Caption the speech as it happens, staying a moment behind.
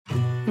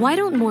Why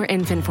don't more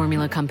infant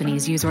formula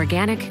companies use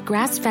organic,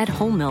 grass-fed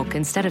whole milk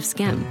instead of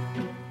skim?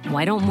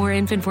 Why don't more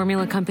infant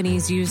formula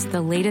companies use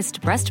the latest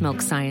breast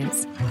milk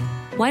science?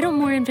 Why don't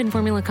more infant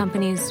formula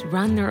companies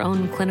run their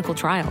own clinical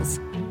trials?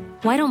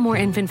 Why don't more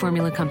infant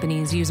formula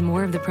companies use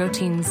more of the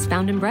proteins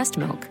found in breast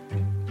milk?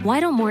 Why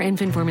don't more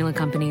infant formula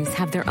companies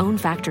have their own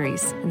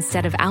factories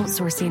instead of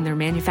outsourcing their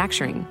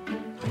manufacturing?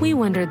 We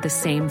wondered the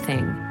same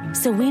thing.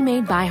 So we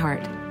made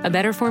ByHeart, a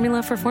better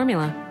formula for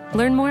formula.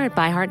 Learn more at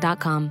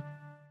byheart.com.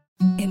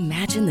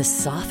 Imagine the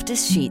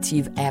softest sheets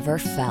you've ever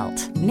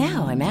felt.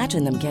 Now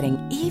imagine them getting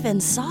even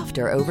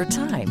softer over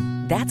time.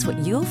 That's what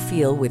you'll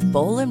feel with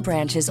Boll &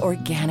 Branch's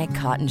organic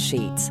cotton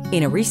sheets.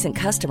 In a recent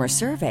customer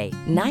survey,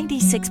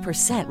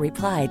 96%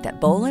 replied that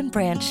Boll &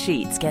 Branch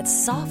sheets get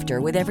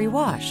softer with every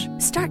wash.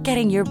 Start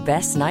getting your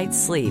best night's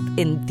sleep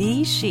in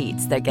these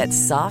sheets that get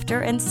softer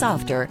and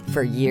softer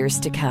for years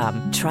to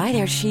come. Try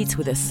their sheets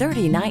with a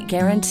 30-night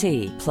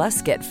guarantee.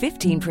 Plus, get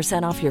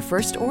 15% off your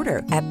first order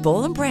at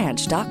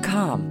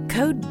bollandbranch.com.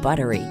 Code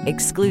BUTTERY.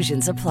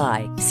 Exclusions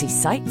apply. See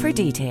site for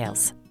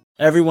details.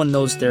 Everyone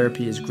knows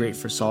therapy is great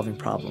for solving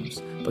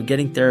problems, but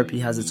getting therapy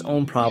has its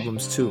own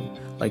problems too,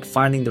 like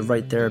finding the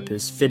right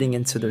therapist, fitting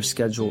into their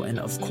schedule, and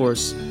of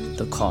course,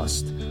 the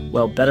cost.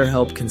 Well,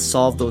 BetterHelp can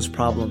solve those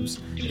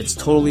problems. It's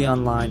totally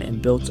online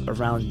and built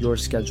around your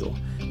schedule.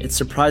 It's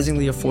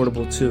surprisingly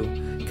affordable too.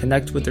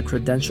 Connect with a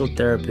credentialed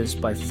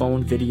therapist by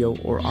phone, video,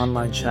 or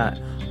online chat,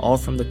 all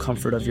from the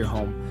comfort of your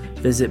home.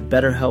 Visit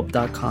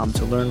BetterHelp.com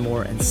to learn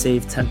more and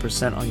save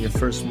 10% on your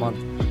first month.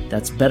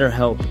 That's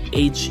BetterHelp,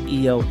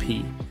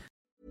 H-E-L-P.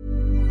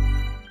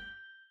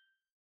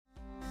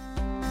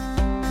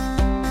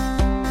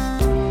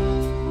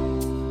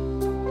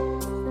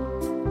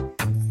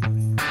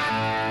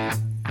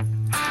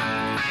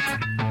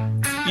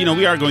 You know,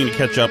 we are going to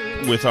catch up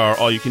with our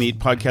All You Can Eat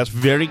podcast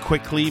very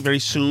quickly, very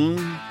soon.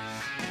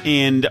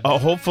 And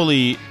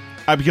hopefully,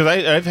 because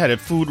I've had a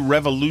food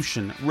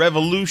revolution,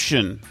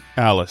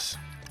 Alice.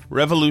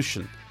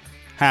 Revolution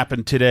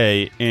happened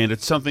today, and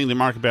it's something the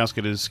Market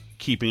Basket is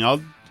keeping.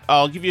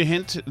 I'll give you a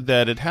hint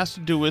that it has to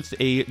do with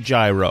a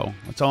gyro.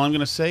 That's all I'm going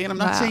to say, and I'm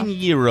not saying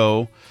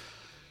gyro,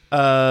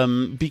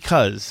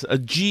 because a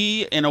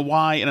G and a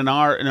Y and an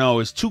R and an O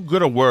is too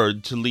good a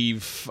word to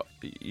leave,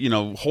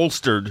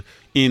 holstered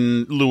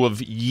in lieu of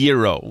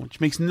gyro,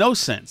 which makes no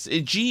sense.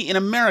 A G in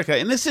America,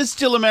 and this is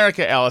still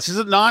America, Alice, is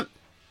it not?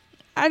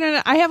 I don't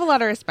know. I have a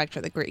lot of respect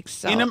for the Greeks,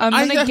 so I'm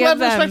going to give have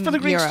them respect for the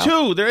Greeks,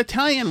 gyro. too. They're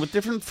Italian with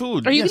different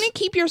food. Are you going to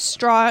keep your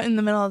straw in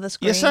the middle of the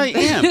screen? Yes, I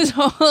am.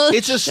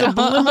 It's a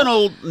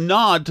subliminal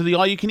nod to the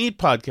All You Can Eat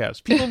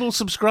podcast. People will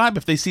subscribe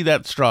if they see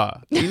that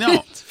straw.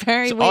 It's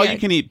very weird. All You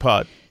Can Eat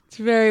pod. It's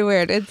very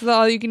weird. It's the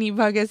All You Can Eat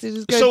podcast. It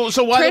is good.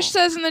 So why Trish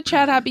says in the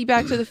chat, happy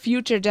Back to the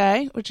Future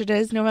Day, which it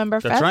is, November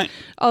 5th. That's right.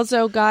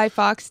 Also, Guy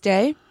Fawkes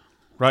Day.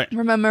 Right.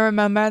 Remember,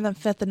 the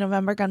 5th of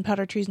November,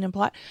 gunpowder, treason, and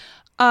plot.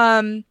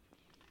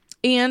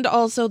 And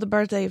also the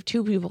birthday of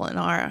two people in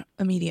our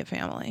immediate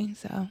family.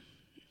 So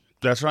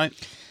that's right.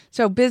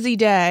 So busy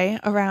day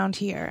around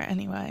here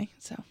anyway.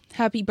 So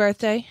happy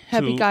birthday.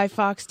 Happy Guy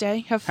Fawkes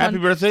Day. Have fun. Happy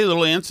birthday,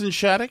 little Anson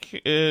Shattuck.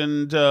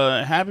 And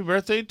happy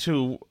birthday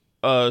to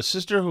a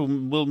sister who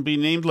will be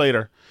named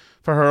later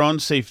for her own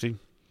safety.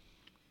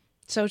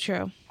 So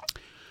true.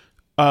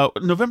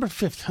 November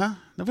 5th, huh?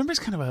 November's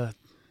kind of a...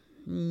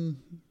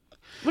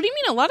 What do you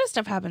mean? A lot of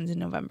stuff happens in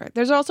November.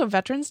 There's also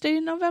Veterans Day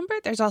in November.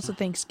 There's also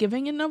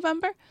Thanksgiving in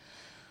November.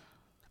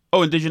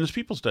 Oh, Indigenous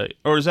Peoples Day.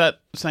 Or is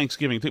that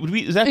Thanksgiving?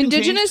 Is that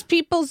Indigenous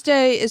Peoples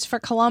Day is for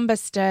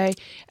Columbus Day,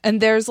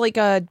 and there's like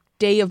a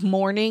day of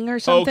mourning or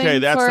something. Okay,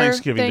 that's for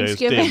Thanksgiving Day. It's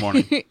day of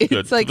mourning. It's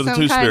Good. like for the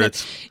some two kind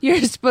spirits.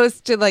 You're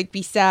supposed to like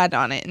be sad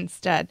on it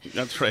instead.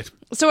 That's right.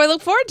 So I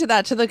look forward to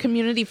that, to the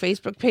community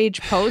Facebook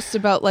page posts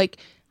about like,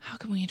 how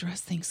can we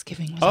address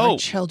Thanksgiving with our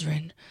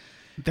children?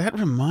 That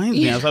reminds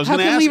me. I was how going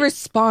to can ask. we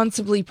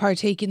responsibly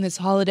partake in this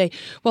holiday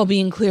while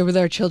being clear with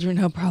our children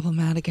how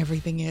problematic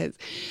everything is?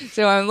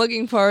 So I'm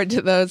looking forward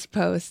to those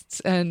posts.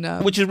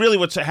 And which is really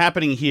what's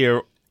happening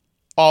here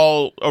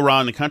all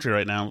around the country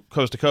right now,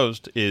 coast to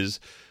coast, is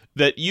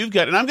that you've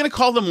got, and I'm going to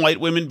call them white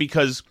women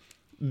because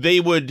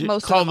they would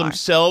call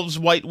themselves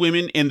white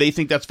women, and they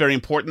think that's very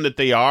important that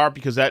they are,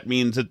 because that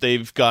means that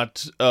they've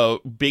got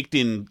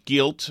baked-in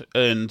guilt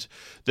and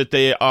that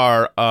they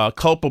are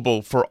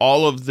culpable for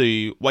all of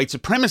the white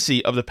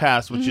supremacy of the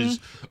past, which is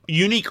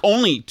unique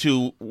only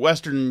to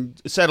Western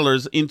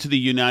settlers into the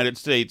United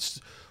States,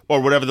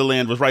 or whatever the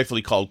land was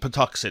rightfully called,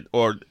 Patuxet,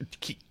 or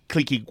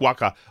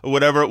Cliquihuaca, or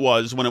whatever it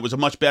was, when it was a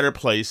much better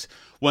place,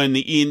 when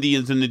the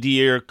Indians and the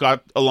deer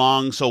got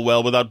along so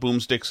well without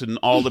boomsticks and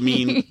all the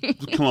mean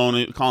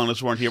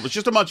colonists weren't here. It was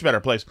just a much better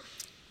place.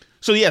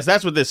 So yes,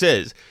 that's what this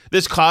is.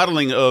 This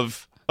coddling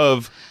of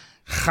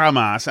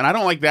Hamas, and I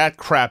don't like that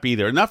crap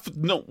either. No,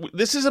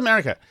 this is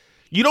America.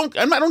 I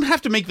don't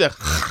have to make the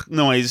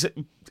noise.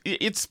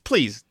 It's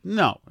please,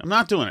 no, I'm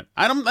not doing it.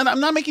 I'm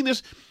not making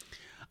this.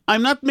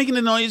 I'm not making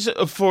the noise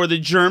for the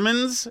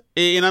Germans,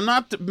 and I'm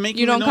not making.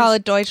 You don't the call noise.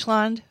 it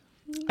Deutschland?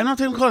 I don't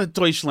think they call it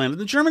Deutschland.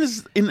 The German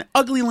is an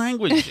ugly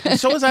language. And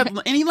so is that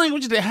any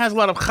language that has a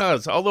lot of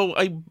chaz. Although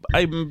I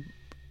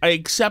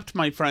accept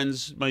my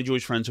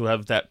Jewish friends who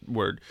have that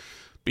word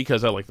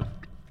because I like them.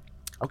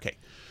 Okay.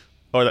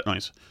 Or that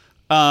noise.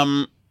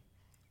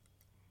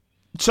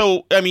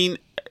 So, I mean,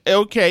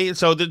 okay.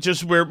 So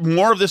just where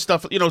more of this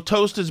stuff,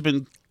 Toast has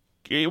been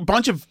a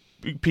bunch of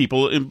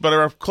people, but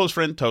our close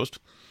friend Toast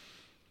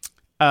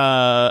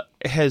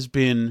has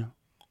been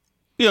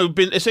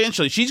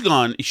essentially, she's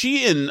gone.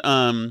 She and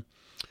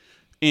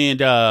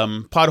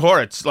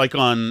Podhoretz, like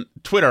on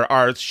Twitter,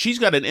 she's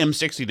got an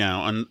M60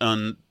 now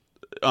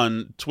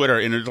on Twitter,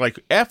 and it's like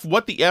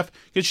what the F,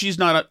 because she's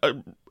not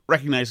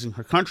recognizing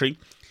her country,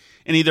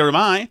 and neither am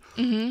I,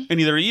 and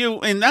neither are you.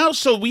 And now,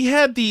 so we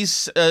had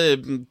these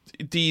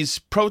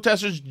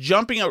protesters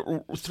jumping out,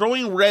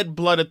 throwing red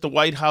blood at the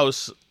White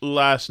House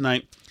last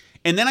night,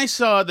 and then I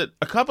saw that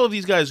a couple of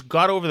these guys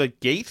got over the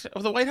gate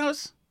of the White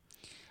House.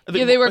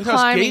 They were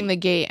climbing the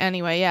gate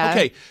anyway, yeah.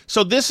 Okay,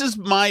 so this is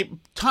my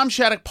Tom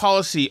Shattuck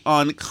policy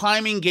on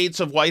climbing gates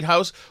of White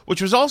House,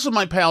 which was also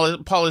my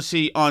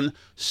policy on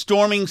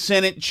storming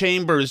Senate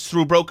chambers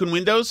through broken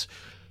windows.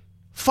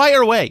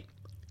 Fire away.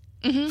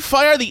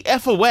 Fire the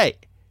F away.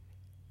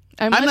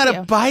 I'm not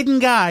a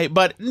Biden guy,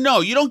 but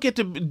no, you don't get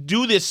to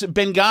do this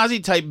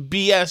Benghazi-type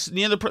BS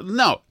near the...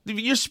 No,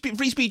 your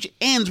free speech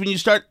ends when you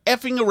start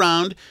effing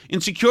around in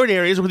secured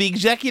areas where the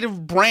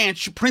executive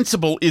branch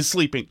principal is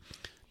sleeping.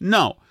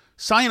 No.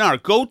 Sayonara.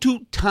 Go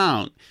to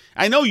town.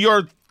 I know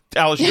you're,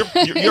 Alice,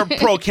 you're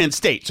pro Kent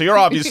State, so you're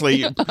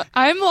obviously...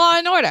 I'm Law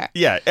and Order.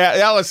 Yeah,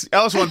 Alice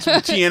wants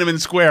Tiananmen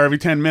Square every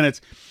 10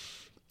 minutes.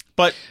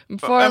 But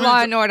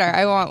Law and Order,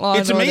 I want Law and Order.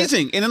 It's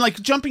amazing. And then,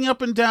 like, jumping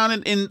up and down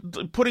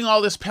and putting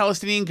all this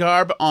Palestinian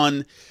garb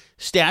on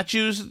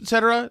statues,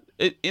 etc.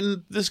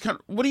 in this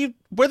country.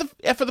 Where the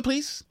F are the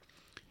police?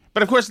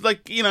 But, of course,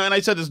 like, and I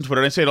said this on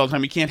Twitter, and I say it all the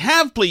time, you can't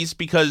have police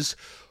because,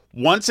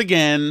 once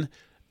again...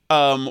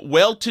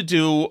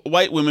 well-to-do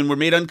white women were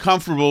made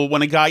uncomfortable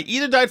when a guy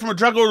either died from a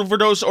drug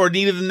overdose or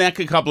needed the neck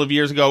a couple of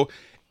years ago.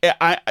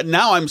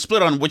 Now I'm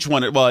split on which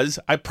one it was.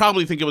 I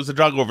probably think it was a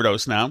drug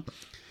overdose now.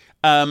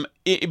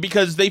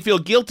 Because they feel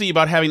guilty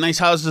about having nice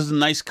houses and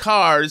nice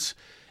cars.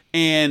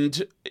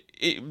 So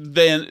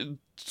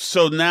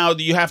now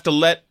you have to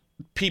let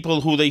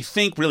people who they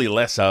think really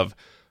less of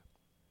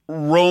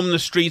roam the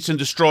streets and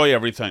destroy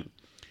everything.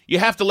 You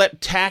have to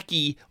let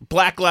tacky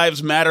Black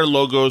Lives Matter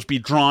logos be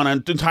drawn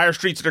on entire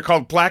streets that are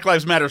called Black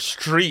Lives Matter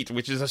Street,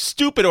 which is a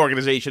stupid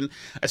organization,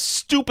 a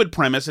stupid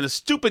premise, and a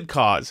stupid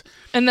cause.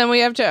 And then we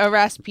have to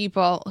arrest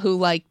people who,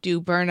 do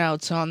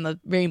burnouts on the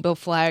rainbow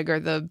flag or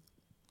the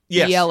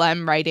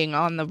BLM writing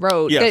on the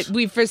road. Yes. That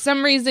we, for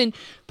some reason,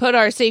 put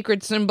our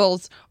sacred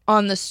symbols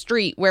on the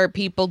street where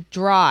people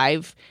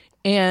drive.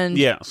 And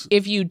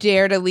if you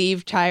dare to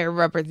leave tire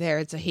rubber there,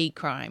 it's a hate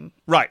crime.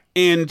 Right.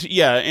 And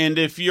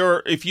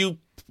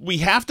we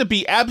have to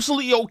be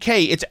absolutely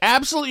okay. It's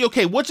absolutely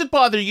okay. What's it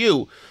bother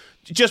you?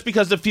 Just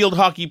because the field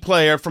hockey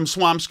player from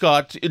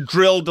Swampscott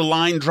drilled a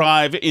line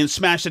drive and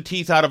smashed the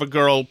teeth out of a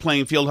girl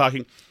playing field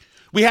hockey.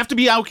 We have to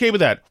be okay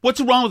with that.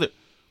 What's wrong with it?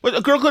 Well,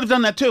 a girl could have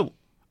done that too.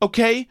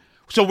 Okay?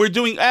 So we're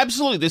doing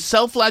absolutely this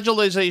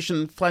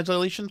flagellation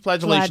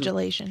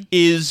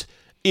is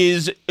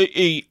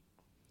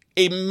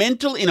a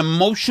mental and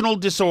emotional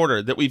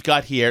disorder that we've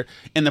got here.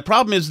 And the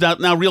problem is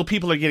that now real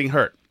people are getting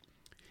hurt.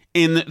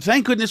 And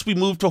thank goodness we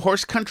moved to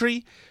horse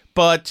country,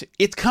 but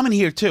it's coming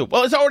here too.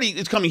 Well,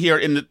 it's coming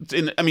here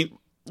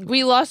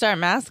we lost our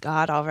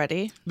mascot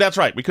already. That's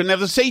right. We couldn't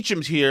have the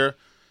sachems here,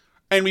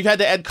 and we've had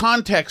to add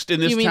context in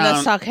this town. You mean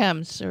the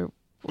Sockhams or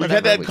whatever? We've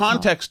had to add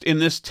context in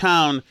this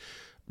town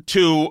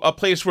to a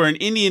place where an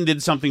Indian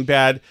did something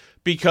bad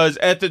because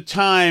at the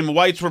time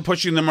whites were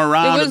pushing them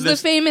around. It was the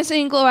famous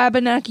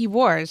Anglo-Abenaki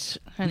Wars.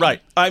 Honey.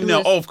 Right. I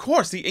know. Oh, of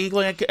course, the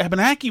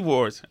Anglo-Abenaki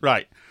Wars.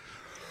 Right.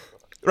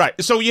 Right.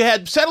 So you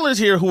had settlers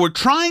here who were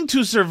trying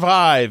to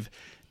survive,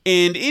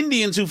 and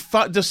Indians who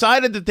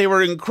decided that they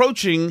were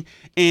encroaching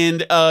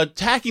and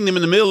attacking them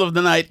in the middle of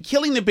the night,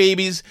 killing the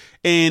babies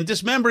and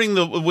dismembering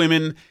the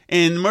women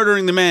and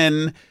murdering the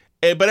men.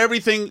 But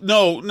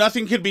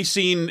nothing could be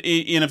seen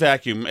in a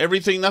vacuum.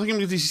 Nothing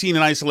can be seen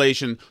in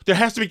isolation. There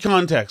has to be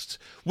context.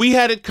 We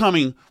had it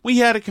coming.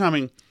 After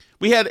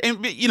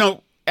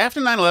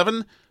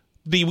 9/11,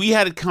 the "we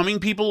had it coming"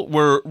 people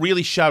were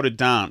really shouted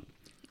down.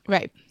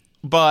 Right.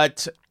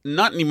 But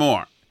not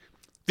anymore.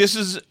 This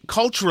is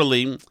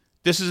culturally,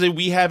 a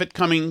we have it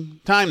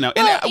coming time now.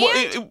 And at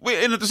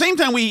the same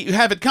time we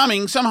have it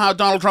coming, somehow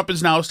Donald Trump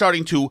is now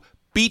starting to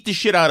beat the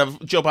shit out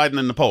of Joe Biden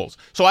in the polls.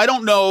 So I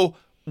don't know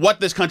what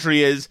this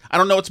country is. I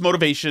don't know its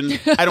motivation.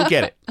 I don't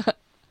get it.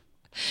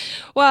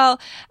 Well,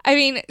 I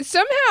mean,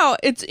 somehow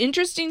it's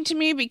interesting to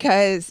me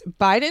because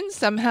Biden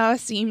somehow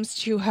seems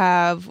to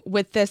have,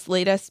 with this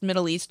latest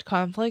Middle East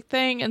conflict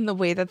thing and the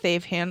way that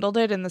they've handled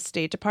it in the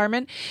State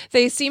Department,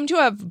 they seem to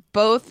have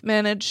both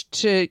managed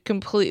to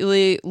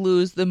completely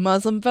lose the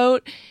Muslim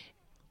vote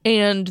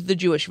and the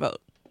Jewish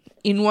vote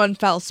in one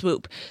fell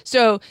swoop.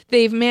 So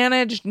they've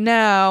managed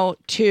now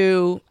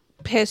to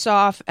piss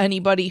off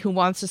anybody who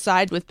wants to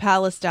side with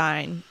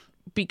Palestine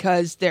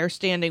because they're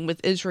standing with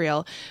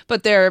Israel,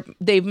 but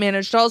they've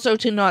managed also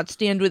to not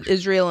stand with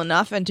Israel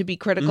enough and to be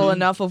critical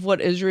enough of what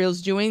Israel's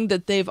doing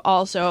that they've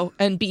also,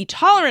 and be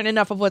tolerant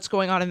enough of what's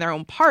going on in their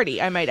own party,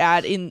 I might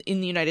add, in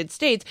the United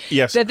States,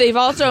 that they've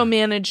also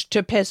managed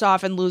to piss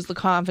off and lose the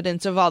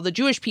confidence of all the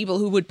Jewish people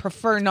who would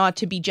prefer not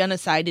to be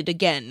genocided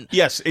again.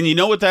 Yes, and you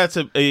know what that's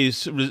a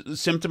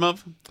symptom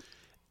of?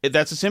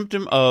 That's a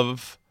symptom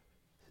of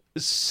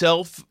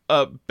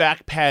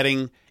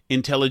self-back-patting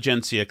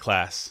intelligentsia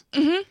class.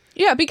 Mm-hmm.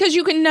 Yeah, because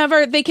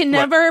they can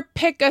never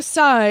pick a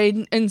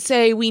side and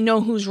say we know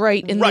who's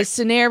right in this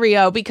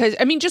scenario. Because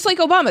just like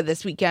Obama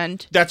this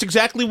weekend, that's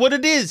exactly what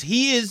it is.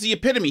 He is the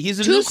epitome. He's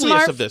the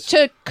nucleus of this.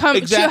 To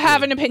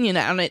have an opinion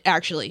on it.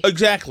 Actually,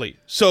 exactly.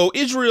 So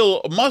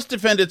Israel must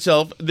defend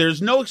itself.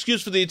 There's no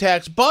excuse for the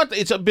attacks, but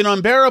it's been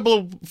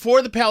unbearable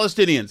for the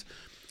Palestinians.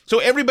 So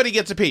everybody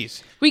gets a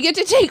piece. We get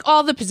to take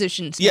all the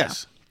positions.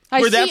 Yes. Now.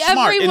 We're that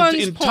smart.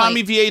 And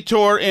Tommy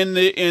Viator and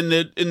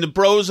the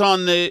bros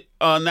on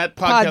that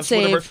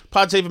podcast,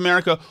 Pod Save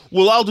America,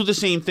 we'll all do the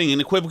same thing and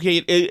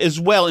equivocate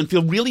as well and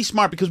feel really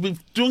smart because we're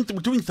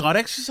doing thought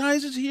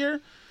exercises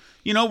here.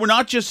 We're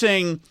not just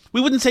saying, we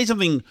wouldn't say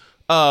something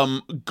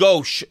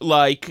gauche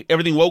like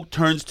everything woke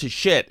turns to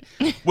shit,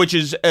 which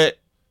is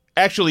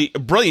actually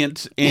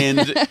brilliant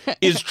and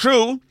is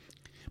true.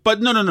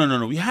 But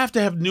no. We have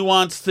to have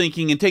nuanced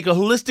thinking and take a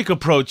holistic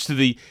approach to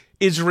the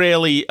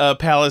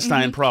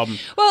Israeli-Palestine problem.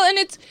 Well,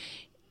 and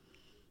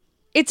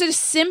it's a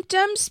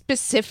symptom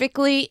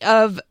specifically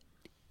of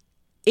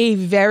a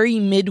very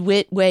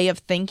mid-wit way of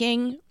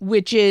thinking,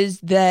 which is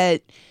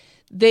that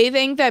they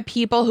think that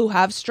people who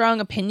have strong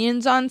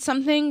opinions on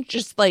something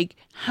just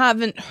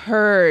haven't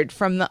heard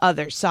from the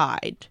other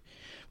side,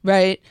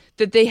 right?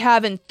 That they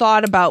haven't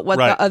thought about what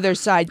the other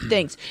side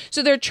thinks.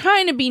 So they're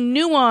trying to be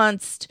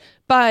nuanced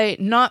by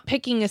not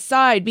picking a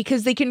side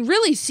because they can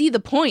really see the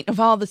point of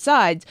all the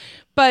sides.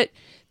 But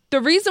the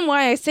reason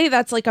why I say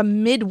that's a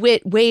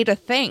mid-wit way to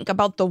think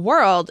about the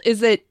world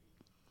is that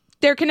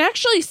there can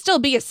actually still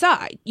be a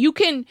side. You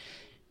can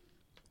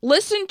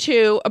listen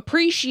to,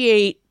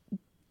 appreciate,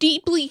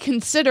 deeply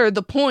consider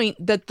the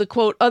point that the,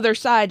 quote, other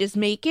side is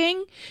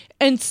making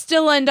and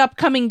still end up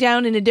coming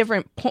down in a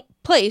different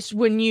place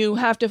when you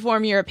have to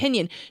form your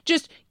opinion.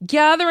 Just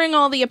gathering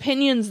all the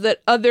opinions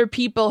that other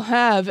people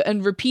have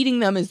and repeating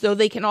them as though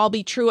they can all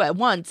be true at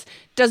once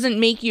doesn't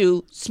make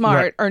you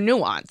smart or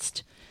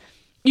nuanced.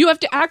 You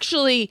have to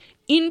actually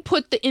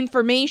input the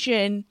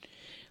information,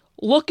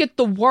 look at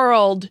the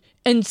world,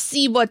 and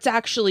see what's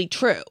actually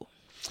true.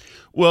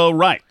 Well,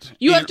 right.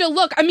 You have to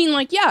look.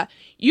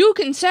 You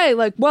can say,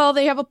 well,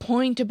 they have a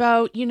point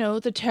about,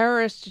 the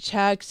terrorist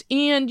attacks.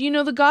 And,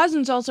 the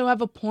Gazans also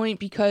have a point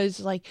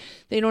because,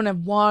 they don't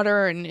have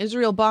water and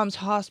Israel bombs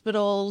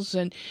hospitals.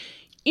 And,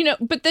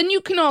 but then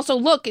you can also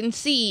look and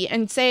see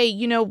and say,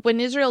 when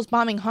Israel's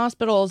bombing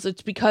hospitals,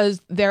 it's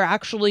because they're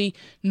actually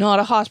not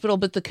a hospital,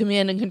 but the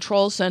command and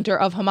control center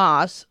of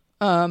Hamas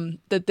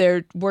that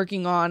they're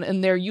working on.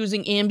 And they're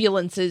using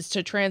ambulances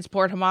to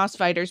transport Hamas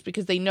fighters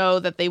because they know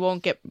that they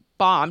won't get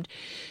bombed.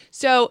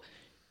 So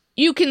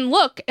you can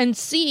look and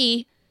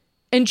see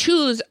and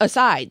choose a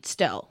side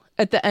still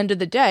at the end of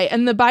the day.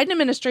 And the Biden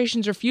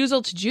administration's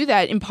refusal to do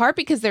that, in part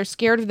because they're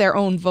scared of their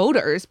own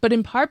voters, but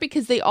in part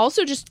because they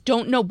also just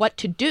don't know what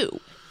to do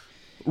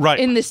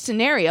in this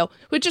scenario,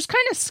 which is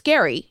kind of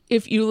scary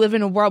if you live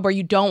in a world where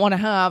you don't want to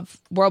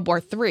have World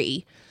War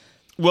III.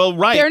 Well,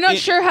 right. They're not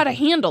sure how to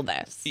handle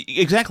this.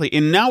 Exactly.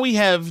 And now we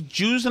have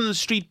Jews on the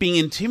street being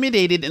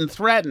intimidated and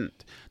threatened.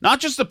 Not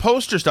just the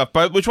poster stuff,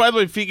 but which, by the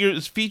way,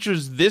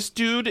 features this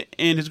dude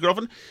and his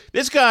girlfriend.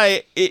 This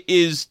guy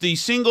is the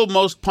single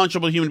most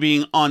punchable human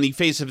being on the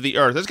face of the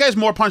earth. This guy's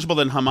more punchable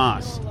than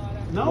Hamas.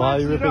 No, why are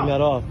you ripping that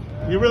off?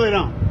 You really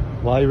don't.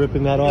 Why are you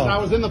ripping that off? Because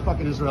I was in the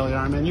fucking Israeli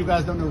army, and you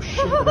guys don't know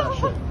shit about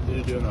shit. What did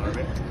you do in the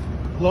army?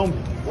 Blow me.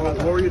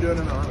 What were you doing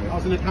in the army? I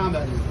was in a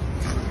combat unit.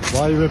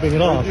 Why are you ripping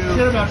it off? Shit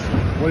about shit.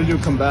 What did you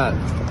combat?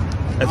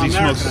 As he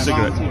smokes a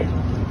cigarette.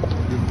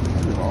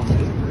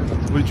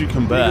 What did you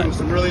combat? Doing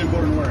some really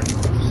important work.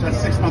 That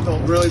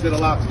 6-month-old really did a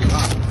lot to me.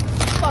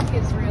 Fuck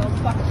Israel.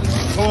 Fuck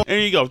you. There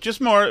you go. Just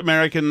more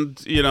American,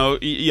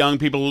 young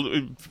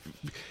people,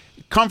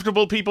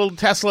 comfortable people,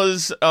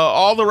 Teslas,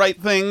 all the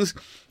right things,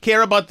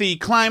 care about the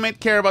climate,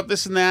 care about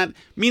this and that.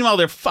 Meanwhile,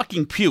 they're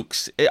fucking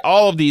pukes,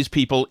 all of these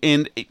people.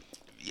 And,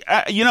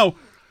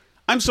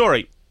 I'm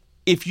sorry.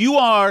 If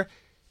your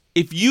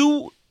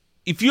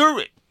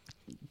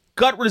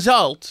gut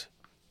result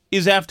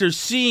is after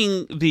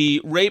seeing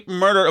the rape,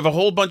 murder of a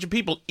whole bunch of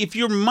people, if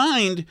your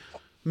mind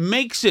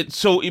makes it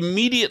so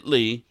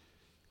immediately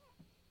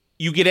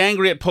you get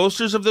angry at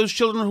posters of those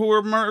children who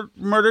were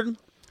murdered,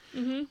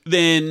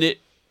 then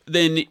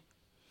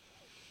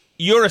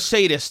you're a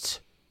sadist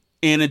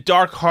and a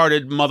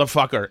dark-hearted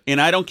motherfucker. And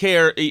I don't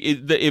care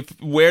if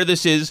where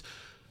this is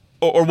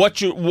or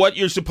what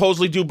you're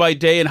supposedly do by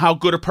day and how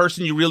good a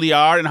person you really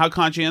are and how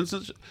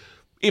conscientious.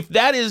 If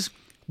that is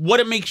what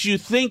it makes you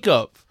think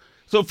of.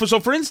 So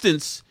for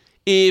instance,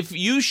 if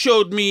you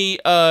showed me,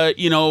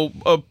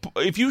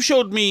 if you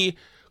showed me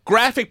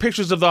graphic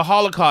pictures of the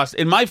Holocaust,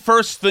 and my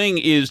first thing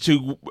is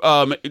to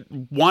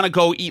want to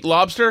go eat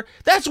lobster,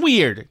 that's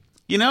weird.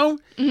 You know?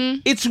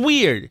 Mm-hmm. It's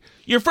weird.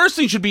 Your first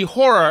thing should be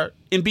horror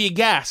and be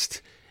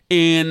aghast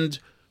and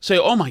say,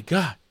 oh my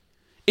God.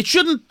 It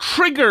shouldn't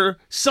trigger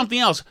something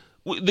else.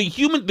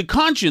 The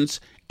conscience,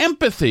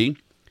 empathy,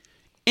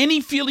 any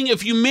feeling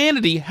of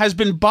humanity has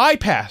been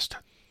bypassed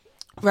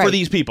for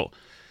these people.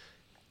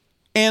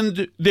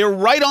 And they're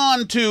right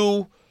on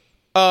to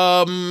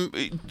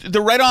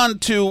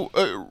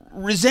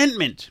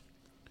resentment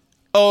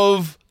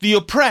of the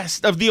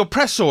oppressed, of the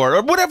oppressor,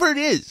 or whatever it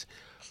is.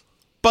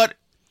 But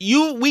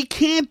we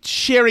can't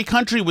share a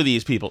country with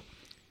these people.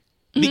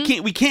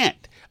 Mm-hmm. We can't.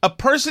 A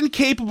person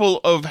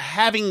capable of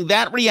having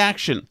that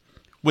reaction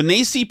when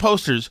they see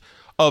posters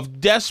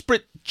of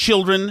desperate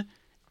children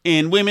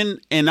and women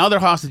and other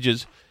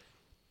hostages,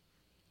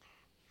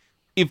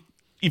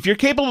 if you're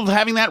capable of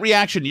having that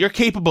reaction, you're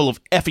capable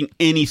of effing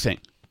anything.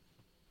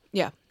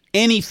 Yeah.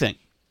 Anything.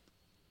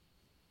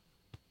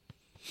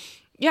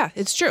 Yeah,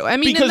 it's true. I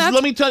mean, because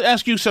let me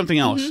ask you something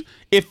else. Mm-hmm.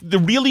 If the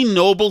really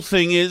noble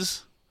thing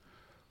is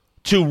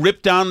to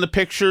rip down the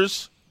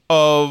pictures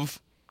of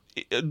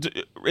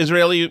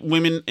Israeli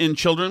women and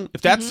children,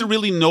 if that's the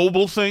really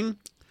noble thing,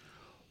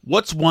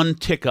 what's one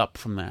tick up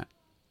from that?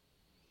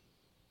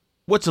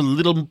 What's a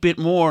little bit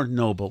more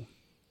noble?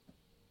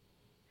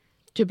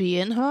 To be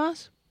in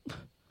Hamas?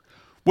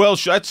 Well,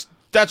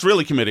 that's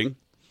really committing.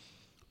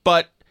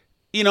 But,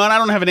 and I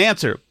don't have an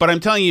answer, but I'm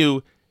telling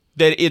you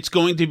that it's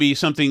going to be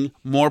something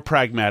more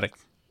pragmatic.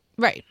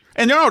 Right.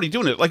 And they're already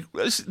doing it. Like,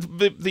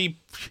 the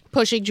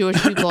pushing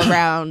Jewish people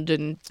around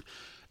and...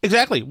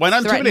 Exactly. Why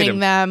not intimidate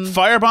them?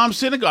 Firebomb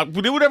synagogue.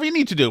 Do whatever you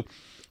need to do.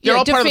 They're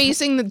all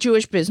defacing the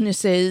Jewish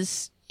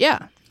businesses.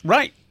 Yeah.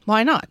 Right.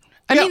 Why not?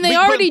 I mean, they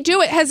already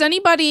do it. Has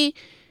anybody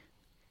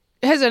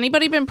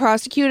been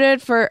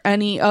prosecuted for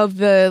any of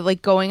the,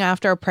 going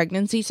after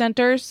pregnancy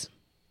centers?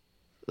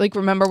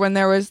 Remember when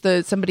there was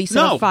somebody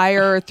set a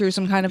fire or threw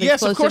some kind of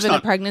explosive in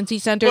a pregnancy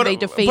center? They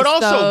defaced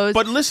those.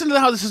 But listen to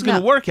how this is going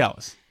to work,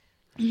 Alice.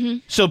 Mm-hmm.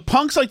 So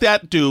punks like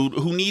that dude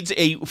who needs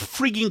a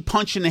freaking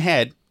punch in the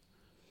head,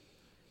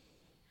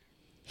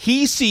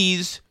 he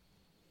sees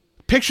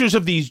pictures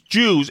of these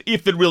Jews,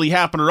 if it really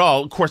happened at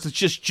all. Of course, it's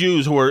just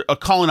Jews who are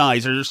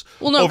colonizers.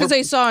 Well, no, because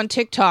they saw on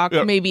TikTok,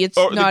 maybe it's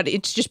not.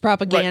 It's just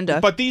propaganda.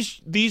 Right. But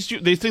these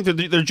they think that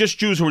they're just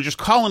Jews who are just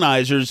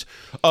colonizers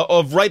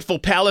of rightful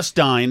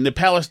Palestine. The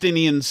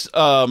Palestinians,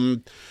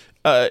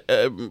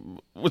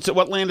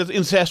 what land is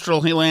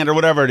ancestral land or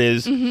whatever it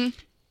is. Mm-hmm.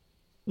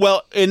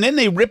 Well, and then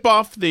they rip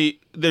off the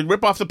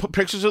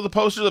pictures of the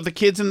posters of the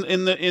kids and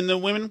the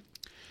women,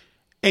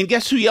 and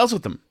guess who yells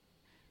at them?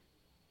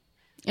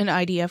 An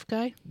IDF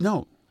guy?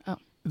 No. Oh.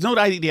 There's no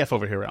IDF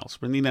over here,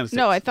 Alice. We're in the United States.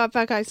 No, I thought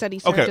that guy said he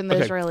served in the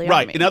Israeli army.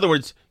 Right. In other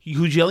words,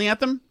 who's yelling at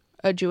them?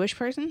 A Jewish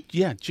person?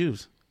 Yeah,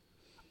 Jews.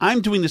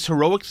 I'm doing this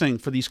heroic thing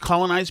for these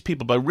colonized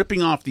people by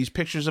ripping off these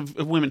pictures of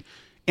women.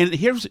 And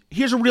here's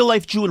a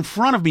real-life Jew in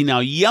front of me now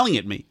yelling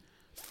at me.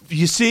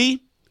 You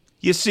see?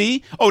 You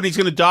see? Oh, and he's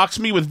going to dox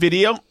me with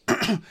video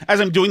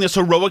as I'm doing this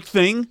heroic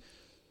thing?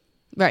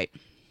 Right.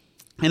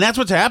 And that's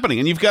what's happening.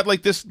 And you've got,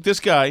 this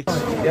guy.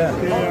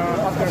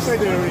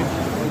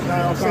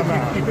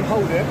 You can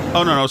hold it.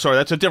 Oh, no, sorry.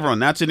 That's a different one.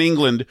 That's in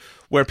England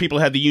where people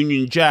had the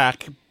Union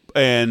Jack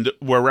and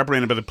were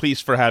reprimanded by the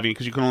police for having it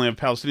because you can only have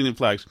Palestinian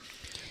flags.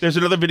 There's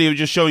another video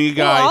just showing a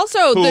guy. Well,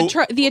 also,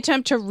 the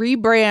attempt to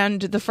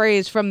rebrand the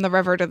phrase from the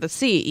river to the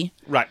sea.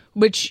 Right.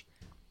 Which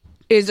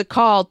is a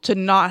call to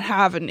not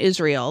have an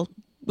Israel,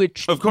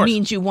 which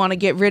means you want to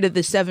get rid of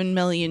the 7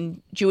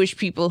 million Jewish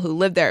people who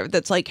live there.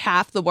 That's like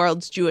half the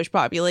world's Jewish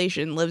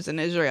population lives in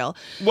Israel.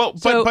 Well,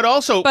 but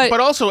also,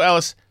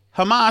 Alice,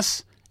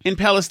 Hamas and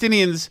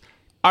Palestinians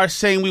are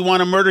saying we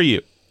want to murder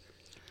you.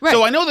 Right.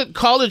 So I know that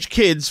college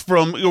kids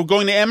from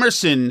going to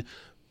Emerson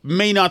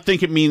may not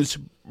think it means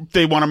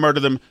they want to murder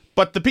them,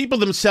 but the people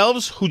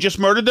themselves who just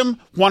murdered them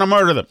want to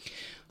murder them.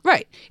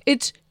 Right.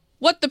 It's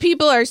what the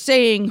people are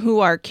saying who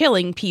are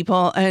killing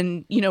people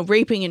and,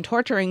 raping and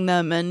torturing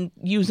them and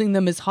using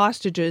them as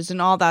hostages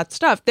and all that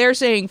stuff. They're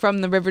saying from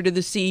the river to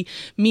the sea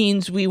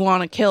means we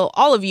want to kill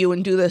all of you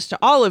and do this to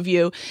all of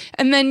you.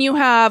 And then you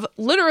have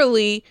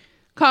literally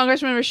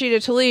Congressman Rashida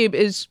Tlaib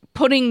is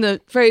putting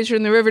the phrase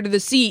from the river to the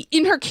sea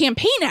in her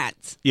campaign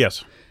ads.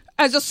 Yes.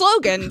 As a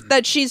slogan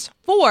that she's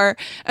for.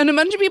 And a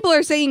bunch of people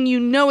are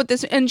saying, what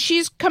this, and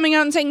she's coming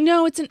out and saying,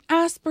 no, it's an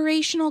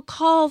aspirational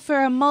call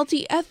for a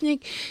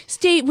multi-ethnic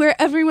state where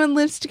everyone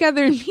lives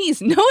together in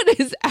peace. No, it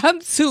is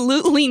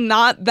absolutely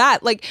not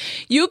that.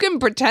 You can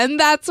pretend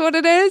that's what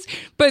it is,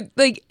 but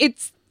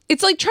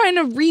it's like trying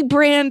to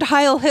rebrand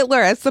Heil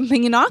Hitler as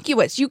something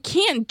innocuous. You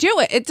can't do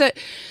it.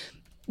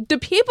 The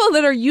people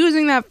that are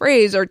using that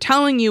phrase are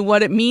telling you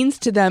what it means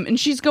to them. And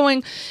she's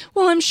going,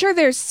 well, I'm sure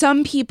there's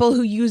some people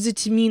who use it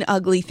to mean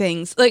ugly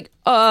things. No,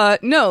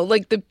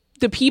 the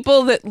the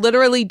people that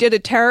literally did a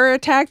terror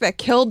attack that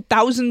killed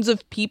thousands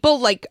of people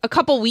like a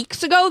couple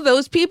weeks ago,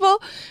 those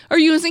people are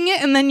using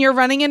it, and then you're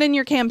running it in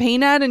your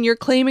campaign ad and you're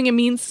claiming it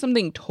means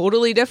something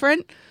totally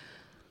different.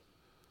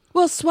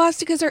 Well,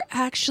 swastikas are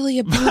actually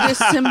a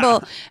Buddhist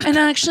symbol, and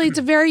actually it's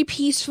very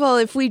peaceful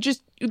if we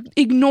just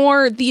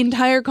ignore the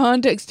entire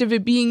context of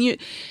it being used.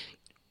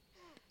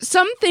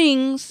 Some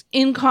things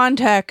in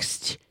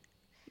context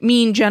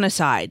mean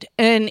genocide.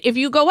 And if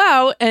you go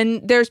out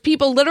and there's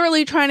people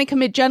literally trying to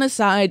commit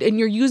genocide and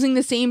you're using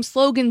the same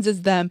slogans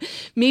as them,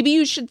 maybe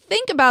you should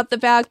think about the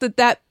fact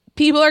that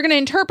people are going to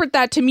interpret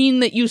that to mean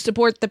that you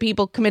support the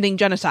people committing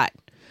genocide.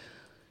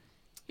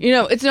 You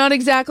know, it's not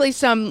exactly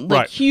some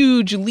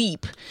huge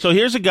leap. So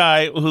here's a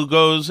guy who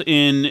goes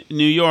in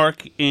New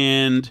York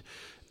and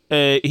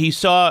he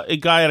saw a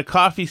guy at a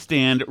coffee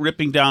stand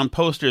ripping down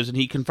posters, and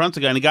he confronts a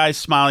guy, and the guy's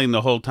smiling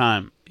the whole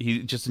time. He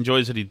just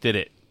enjoys that he did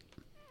it.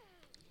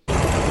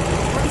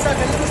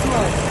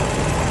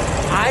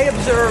 I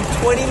observed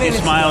 20 minutes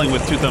He's smiling ago,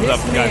 with two thumbs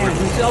up. This man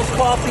who sells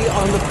coffee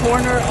on the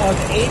corner of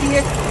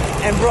 80th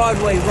and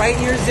Broadway, right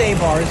near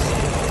Zabar's,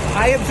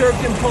 I observed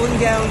him pulling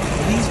down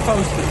these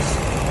posters.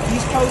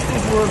 These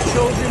posters were of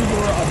children who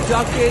were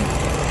abducted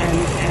and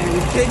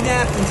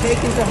kidnapped and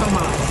taken to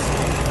Hamas.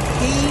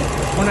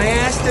 When I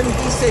asked him,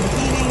 he said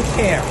he didn't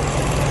care.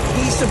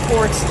 He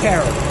supports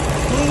terror.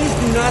 Please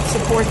do not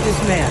support this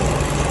man.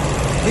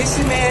 This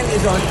man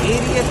is on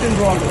 80th and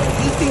Broadway.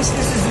 He thinks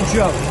this is a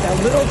joke,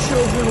 that little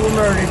children were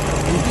murdered,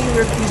 and he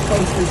ripped these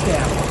posters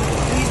down.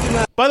 Please do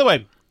not... By the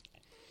way,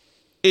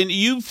 and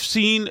you've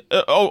seen...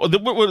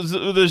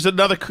 there's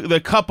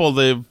the couple,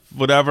 the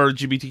whatever,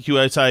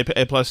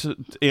 LGBTQI plus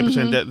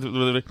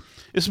 8%.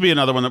 This would be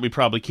another one that we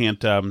probably can't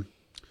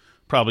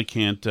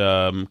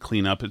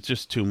clean up. It's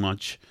just too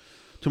much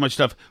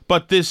stuff.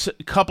 But this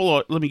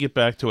couple, let me get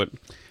back to it.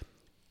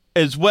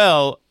 As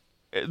well,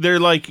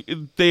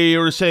 they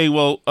were saying,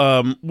 well,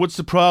 what's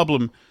the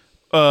problem?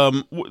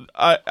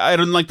 I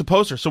didn't like the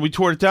poster, so we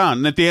tore it down.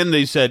 And at the end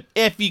they said,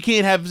 if you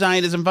can't have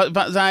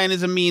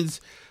Zionism means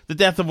the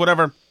death of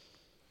whatever.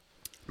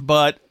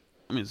 But,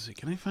 let me see,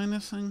 can I find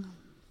this thing?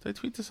 Did I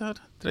tweet this out?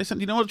 Did I send,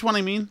 do you know which one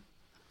I mean?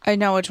 I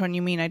know which one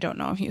you mean. I don't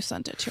know if you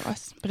sent it to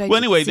us, but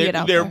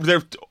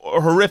they're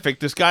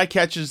horrific. This guy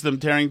catches them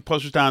tearing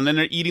posters down, and then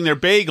they're eating their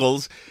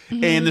bagels,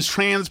 and this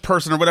trans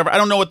person or whatever, I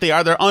don't know what they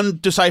are. They're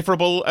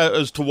undecipherable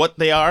as to what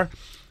they are.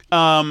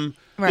 Right.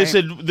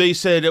 They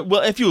said,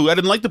 well, I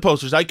didn't like the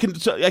posters. I can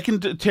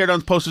tear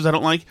down posters I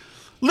don't like.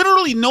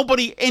 Literally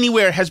nobody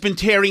anywhere has been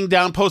tearing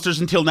down posters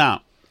until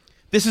now.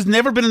 This has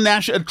never been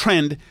a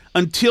trend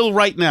until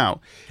right now.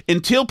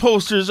 Until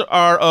posters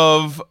are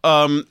of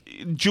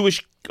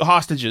Jewish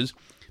hostages,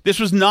 this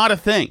was not a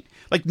thing.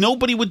 Like,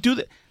 nobody would do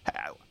that.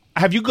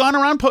 Have you gone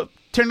around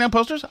tearing down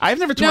posters? I've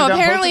never torn down posters.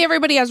 No, apparently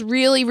everybody has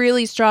really,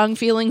 really strong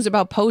feelings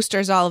about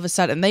posters all of a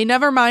sudden. They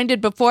never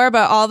minded before,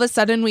 but all of a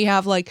sudden we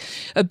have like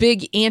a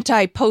big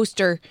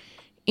anti-poster,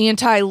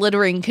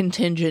 anti-littering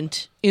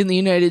contingent in the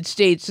United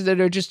States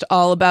that are just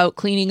all about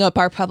cleaning up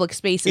our public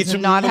spaces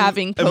and not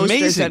having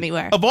posters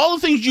anywhere. Of all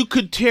the things you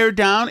could tear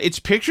down, it's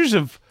pictures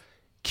of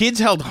kids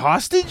held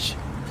hostage?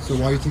 So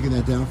why are you taking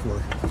that down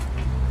for?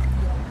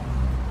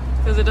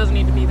 Because it doesn't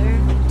need to be there.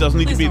 Doesn't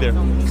need to be there.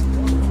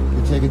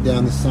 You're taking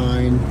down the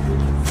sign.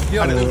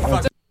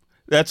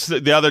 That's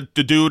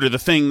the dude or the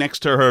thing next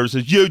to her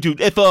says, yo, dude,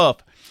 F off.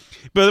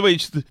 By the way,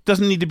 it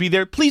doesn't need to be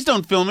there. Please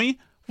don't film me.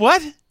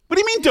 What? What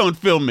do you mean don't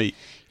film me?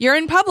 You're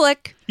in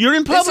public. You're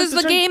in public. This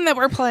is the game that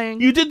we're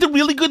playing. You did the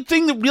really good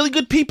thing that really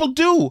good people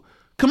do.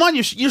 Come on,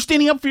 you're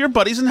standing up for your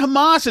buddies in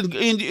Hamas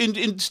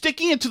and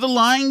sticking it to the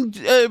lying,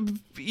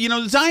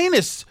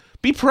 Zionists.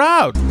 Be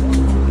proud.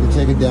 You're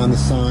taking down the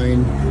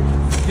sign.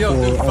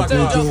 Yo,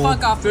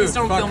 fuck off. Please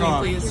don't film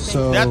me, please.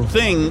 So that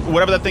thing,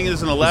 whatever that thing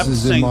is on the left,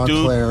 saying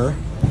dude,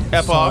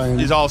 F off,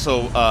 is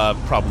also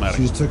problematic.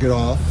 She just took it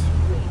off.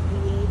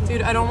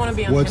 Dude, I don't want to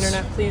be on the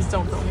internet. Please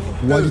don't film me.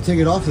 Why'd you take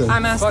it off then?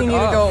 I'm asking you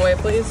to go away,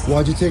 please.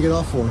 Why'd you take it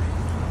off for?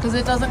 Because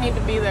it doesn't need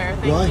to be there.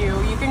 Thank you.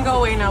 You can go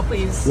away now,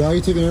 please. Why are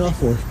you taking it off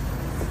for?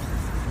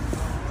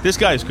 This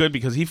guy is good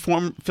because he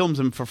films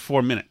him for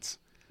 4 minutes.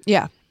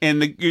 Yeah.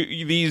 And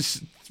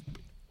these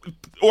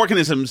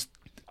organisms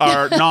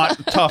are not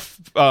tough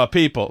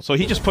people, so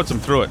he just puts them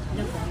through it.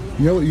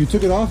 You know what? You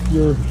took it off.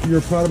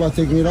 You're proud about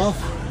taking it off.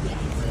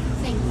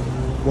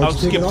 I'll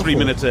skip 3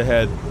 minutes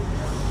ahead,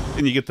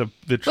 and you get the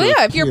truth. Well,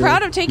 yeah, if you're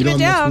proud of taking it down.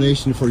 You don't have an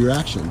explanation for your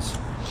actions.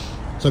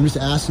 So I'm just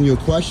asking you a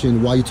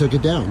question: why you took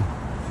it down?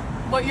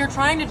 What you're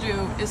trying to do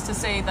is to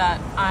say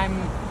that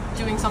I'm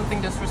doing something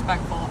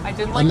disrespectful. I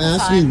didn't like I'm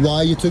asking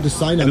why you took the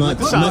sign. I'm not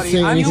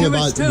saying anything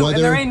about too, whether.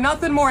 And there ain't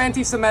nothing more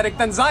anti-Semitic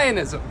than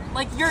Zionism.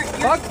 Like you're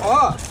fuck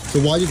off. So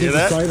why did you take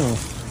the sign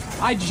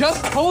off? I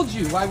just told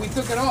you why we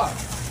took it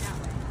off.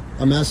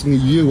 I'm asking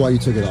you why you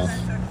took it off.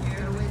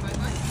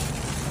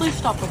 Please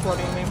stop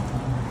recording me.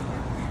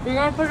 You're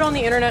gonna put it on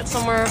the internet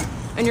somewhere,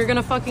 and you're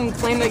gonna fucking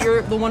claim that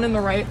you're the one in the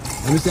right.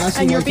 I'm just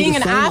asking. And you're being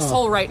an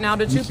asshole right now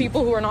to two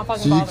people who are not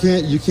fucking bothered.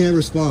 So you can't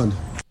respond.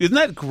 Isn't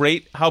that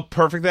great how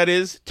perfect that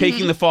is?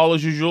 Taking the fall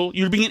as usual.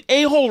 You're being an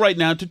a-hole right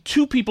now to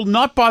two people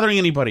not bothering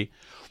anybody.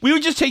 We were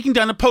just taking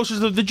down the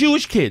posters of the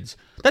Jewish kids.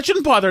 That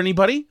shouldn't bother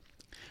anybody.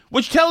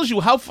 Which tells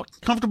you how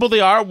comfortable they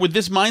are with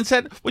this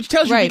mindset. Which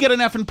tells you we get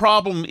an effing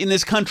problem in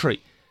this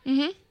country.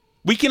 Mm-hmm.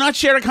 We cannot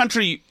share a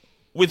country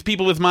with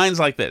people with minds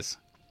like this.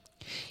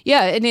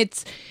 Yeah, and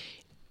it's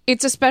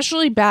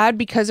especially bad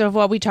because of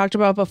what we talked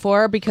about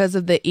before, because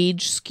of the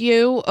age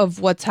skew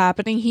of what's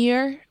happening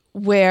here,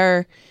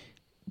 where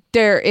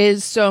there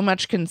is so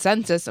much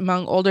consensus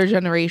among older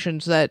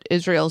generations that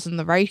Israel's in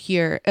the right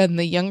here, and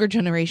the younger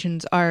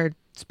generations are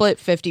split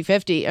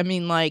 50-50. I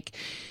mean, like,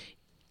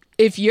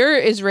 if you're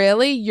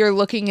Israeli, you're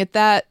looking at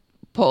that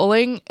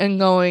polling and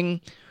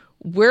going,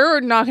 we're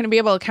not going to be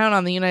able to count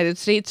on the United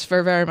States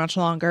for very much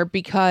longer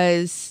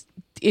because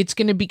it's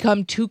going to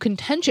become too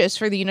contentious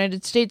for the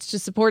United States to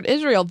support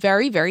Israel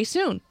very, very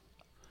soon.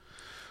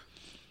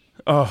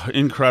 Oh,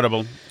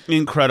 incredible.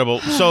 Incredible.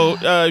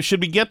 So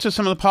should we get to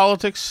some of the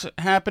politics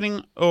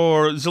happening,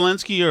 or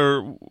Zelensky,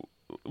 or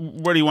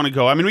where do you want to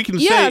go? I mean, we can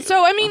say... Yeah,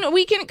 so, I mean,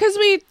 we can... Because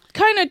we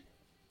kind of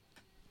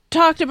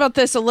talked about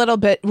this a little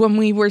bit when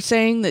we were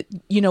saying that,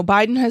 you know,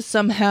 Biden has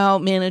somehow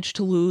managed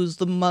to lose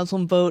the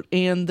Muslim vote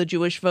and the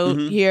Jewish vote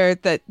here,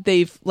 that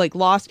they've, like,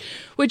 lost,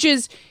 which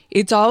is...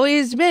 It's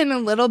always been a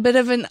little bit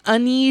of an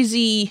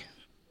uneasy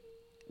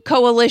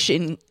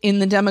coalition in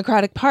the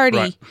Democratic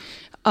Party.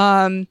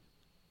 Right.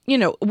 You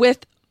know,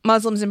 with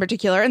Muslims in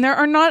particular, and there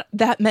are not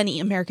that many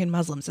American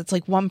Muslims. It's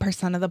like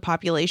 1% of the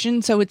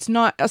population. So it's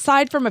not,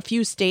 aside from a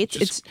few states,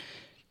 it's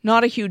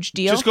not a huge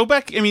deal. Just go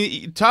back. I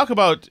mean, talk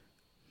about,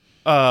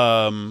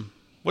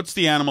 what's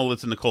the animal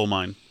that's in the coal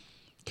mine?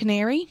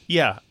 Canary?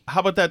 Yeah.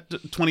 How about that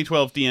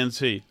 2012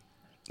 DNC?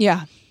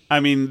 Yeah. I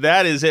mean,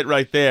 that is it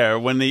right there.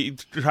 When they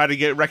tried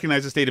to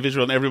recognize the state of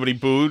Israel and everybody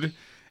booed.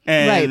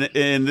 And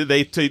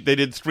they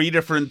did 3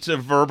 different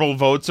verbal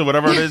votes or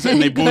whatever it is, and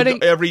they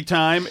booed every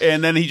time,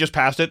 and then he just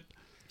passed it.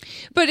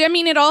 But, I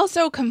mean, it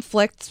also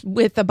conflicts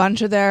with a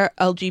bunch of their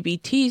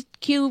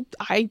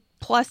LGBTQI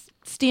plus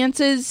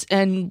stances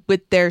and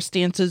with their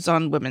stances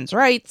on women's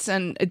rights,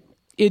 and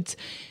it's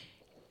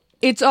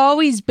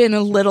always been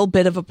a little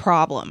bit of a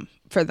problem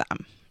for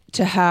them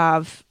to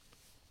have,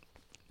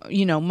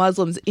 you know,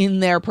 Muslims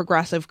in their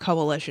progressive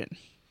coalition,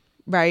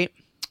 right?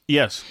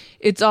 Yes.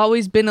 It's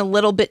always been a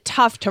little bit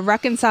tough to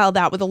reconcile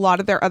that with a lot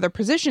of their other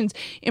positions,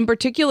 in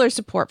particular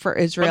support for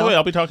Israel. By the way,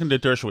 I'll be talking to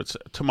Dershowitz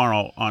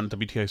tomorrow on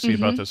WTIC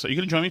about this. Are you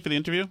going to join me for the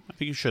interview? I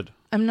think you should.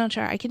 I'm not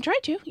sure. I can try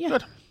to. Yeah.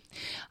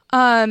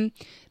 Good.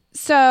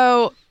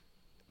 So,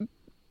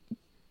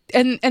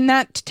 and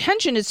that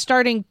tension is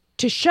starting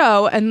to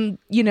show. And,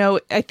 you know,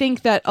 I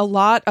think that a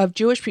lot of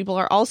Jewish people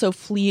are also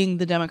fleeing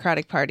the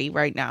Democratic Party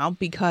right now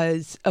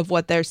because of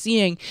what they're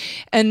seeing.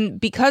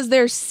 And because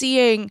they're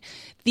seeing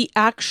the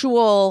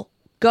actual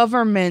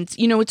government,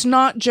 you know, it's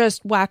not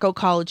just wacko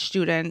college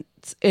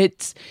students.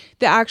 It's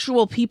the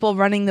actual people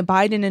running the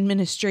Biden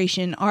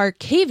administration are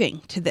caving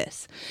to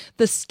this.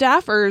 The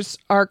staffers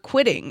are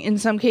quitting. In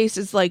some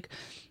cases, like,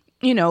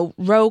 you know,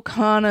 Ro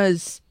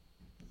Khanna's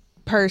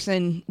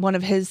person, one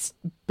of his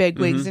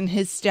bigwigs in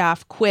his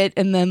staff quit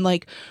and then,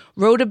 like,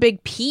 wrote a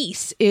big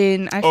piece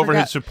in... Over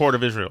his support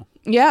of Israel.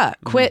 Yeah,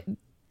 quit,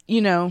 you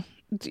know...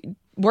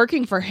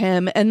 working for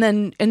him, and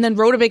then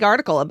wrote a big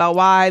article about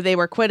why they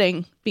were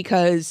quitting,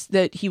 because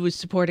that he was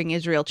supporting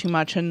Israel too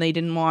much and they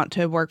didn't want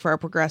to work for a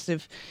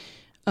progressive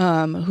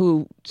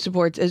who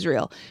supports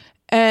Israel.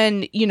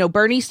 And, you know,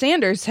 Bernie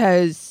Sanders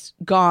has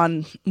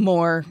gone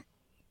more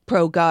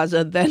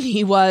pro-Gaza than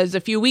he was a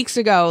few weeks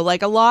ago.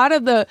 Like, a lot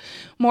of the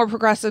more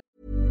progressive...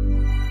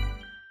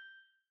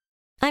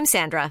 I'm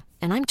Sandra,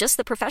 and I'm just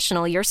the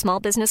professional your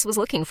small business was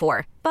looking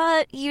for.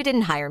 But you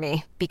didn't hire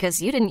me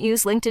because you didn't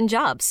use LinkedIn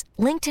Jobs.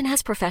 LinkedIn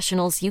has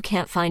professionals you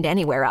can't find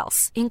anywhere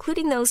else,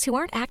 including those who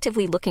aren't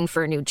actively looking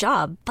for a new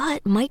job,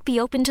 but might be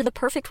open to the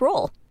perfect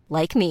role,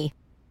 like me.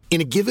 In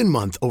a given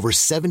month, over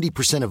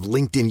 70% of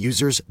LinkedIn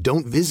users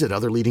don't visit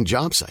other leading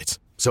job sites.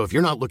 So if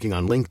you're not looking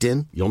on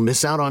LinkedIn, you'll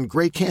miss out on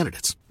great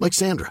candidates like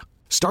Sandra.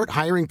 Start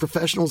hiring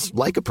professionals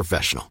like a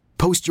professional.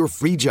 Post your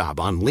free job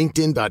on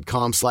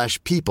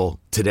linkedin.com/people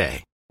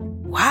today.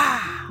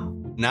 Wow.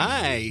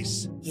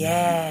 Nice.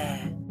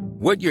 Yeah.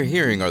 What you're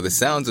hearing are the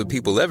sounds of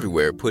people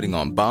everywhere putting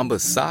on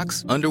Bombas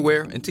socks,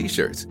 underwear, and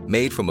T-shirts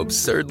made from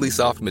absurdly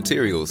soft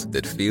materials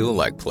that feel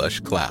like plush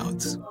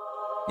clouds.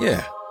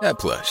 Yeah, that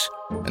plush.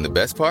 And the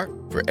best part?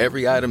 For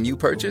every item you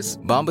purchase,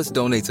 Bombas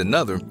donates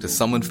another to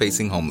someone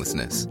facing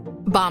homelessness.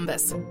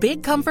 Bombas.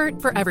 Big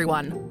comfort for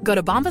everyone. Go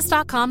to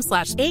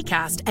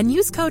bombas.com/ACAST and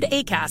use code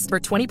ACAST for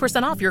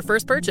 20% off your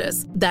first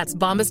purchase. That's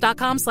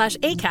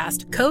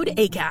bombas.com/ACAST. Code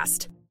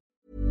ACAST.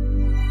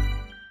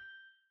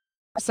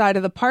 Side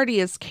of the party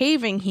is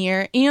caving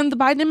here, and the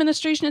Biden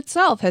administration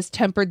itself has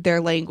tempered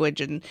their language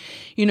and,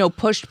 you know,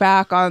 pushed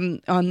back on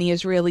the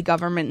Israeli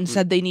government and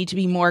said they need to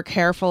be more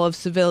careful of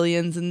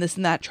civilians and this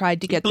and that. Tried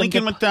to get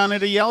Blinken went down there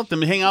to yell at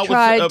them, hang out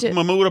with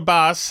Mahmoud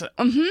Abbas,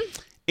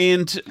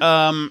 and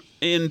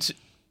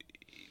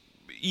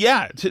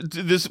yeah,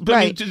 just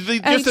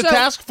a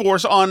task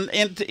force on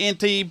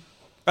anti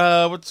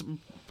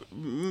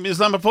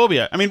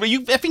Islamophobia. I mean, are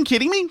you effing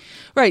kidding me?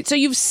 Right. So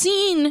you've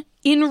seen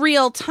in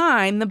real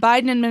time the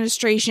Biden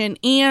administration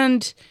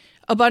and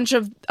a bunch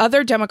of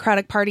other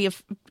Democratic Party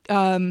of,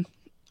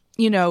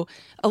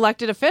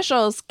 elected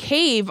officials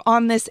cave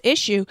on this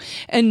issue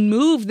and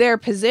move their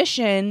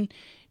position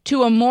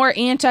to a more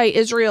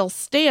anti-Israel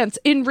stance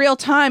in real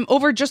time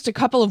over just a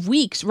couple of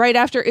weeks right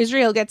after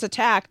Israel gets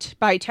attacked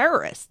by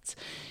terrorists.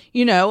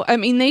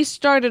 They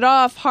started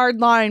off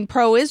hardline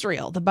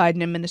pro-Israel, the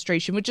Biden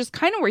administration, which is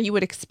kind of where you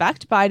would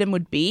expect Biden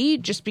would be,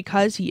 just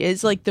because he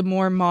is like the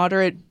more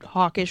moderate,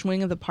 hawkish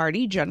wing of the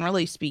party,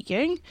 generally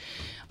speaking.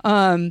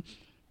 Hillary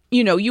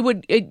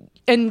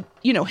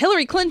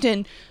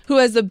Clinton, who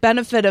has the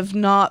benefit of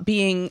not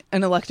being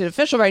an elected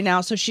official right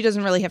now, so she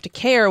doesn't really have to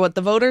care what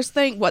the voters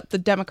think, what the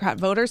Democrat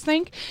voters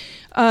think.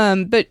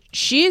 But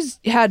she's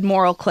had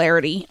moral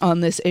clarity on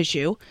this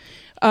issue.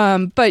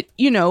 But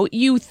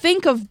you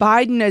think of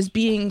Biden as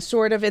being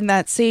sort of in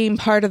that same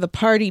part of the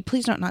party.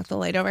 Please don't knock the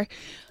light over.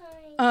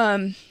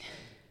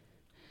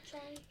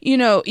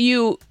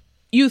 You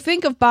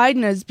think of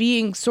Biden as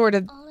being sort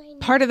of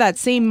part of that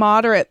same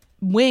moderate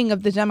wing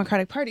of the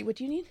Democratic Party. What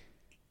do you need?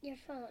 Your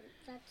phone.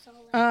 That's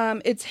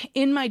all. It's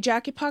in my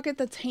jacket pocket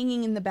that's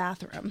hanging in the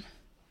bathroom.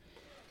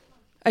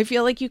 I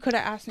feel like you could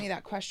have asked me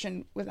that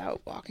question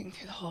without walking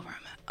through the whole room.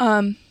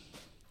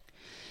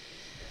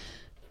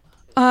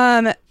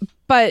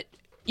 But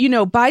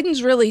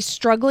Biden's really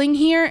struggling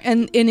here,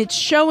 and it's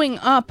showing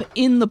up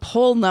in the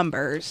poll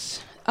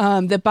numbers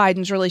that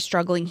Biden's really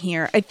struggling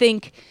here. I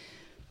think,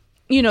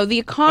 the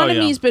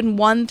economy's been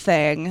one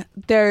thing.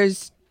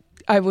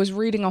 I was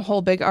reading a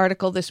whole big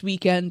article this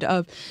weekend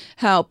of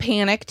how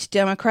panicked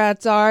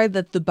Democrats are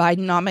that the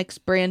Bidenomics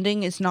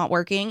branding is not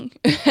working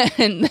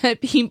and that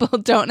people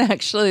don't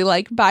actually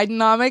like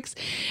Bidenomics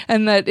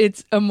and that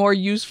it's a more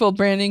useful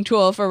branding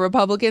tool for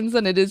Republicans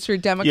than it is for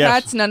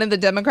Democrats. Yes. None of the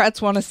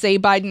Democrats want to say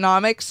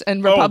Bidenomics,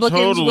 and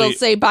Republicans will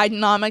say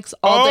Bidenomics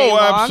all day long.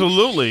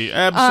 Absolutely.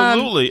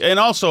 Absolutely. And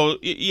also,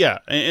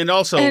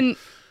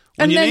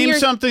 when you name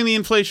something the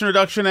Inflation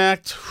Reduction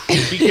Act,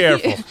 be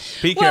careful.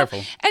 Be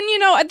careful. And,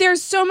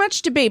 there's so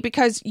much debate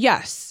because,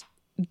 yes,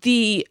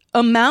 the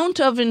amount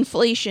of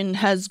inflation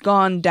has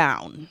gone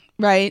down,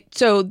 right?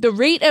 So the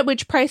rate at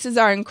which prices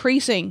are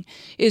increasing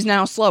is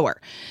now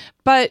slower.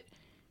 But,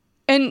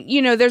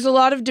 there's a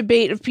lot of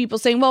debate of people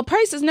saying, well,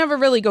 prices never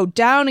really go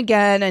down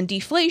again and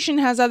deflation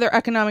has other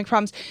economic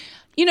problems.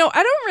 I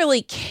don't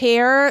really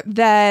care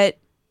that,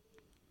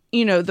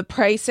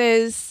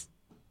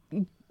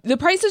 the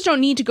prices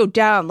don't need to go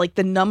down. Like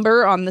the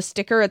number on the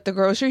sticker at the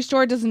grocery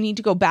store doesn't need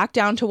to go back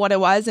down to what it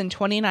was in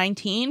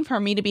 2019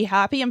 for me to be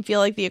happy and feel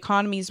like the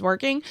economy is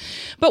working.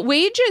 But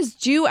wages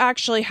do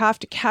actually have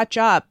to catch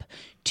up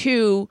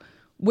to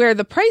where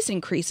the price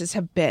increases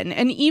have been.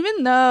 And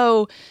even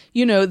though,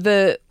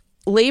 the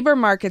labor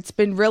market's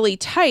been really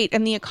tight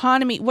and the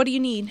economy, what do you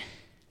need?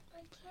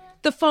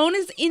 The phone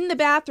is in the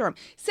bathroom.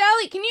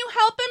 Sally, can you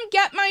help him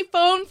get my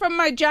phone from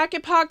my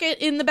jacket pocket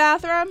in the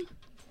bathroom?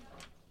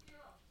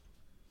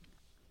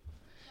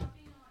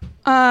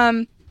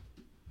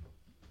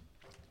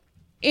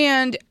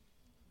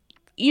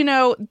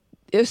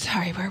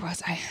 Sorry, where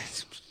was I?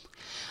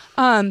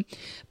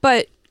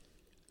 But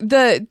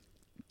the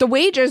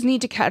wages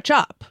need to catch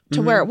up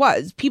to where it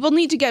was. People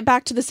need to get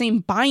back to the same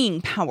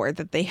buying power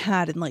that they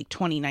had in like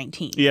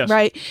 2019. Yes.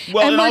 Right.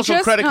 Well, and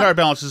also credit card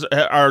balances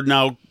are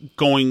now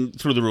going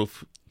through the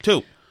roof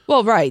too.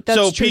 Well, right. That's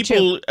so true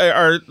people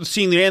are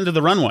seeing the end of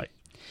the runway.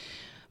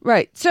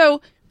 Right.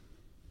 So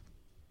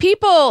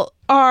people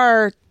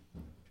are,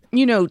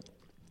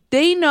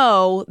 they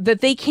know that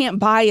they can't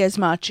buy as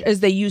much as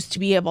they used to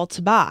be able to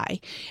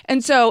buy.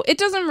 And so it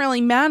doesn't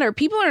really matter.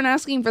 People aren't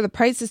asking for the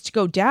prices to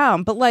go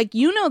down. But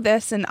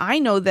this and I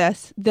know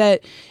this,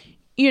 that,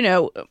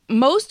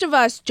 most of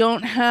us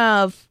don't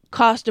have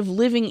cost of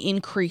living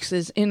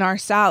increases in our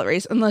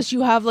salaries unless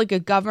you have like a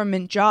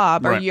government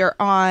job or you're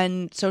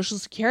on Social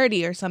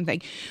Security or something.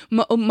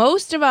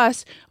 Most of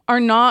us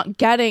are not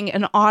getting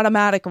an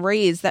automatic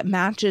raise that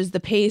matches the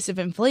pace of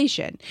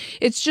inflation.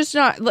 It's just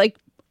not like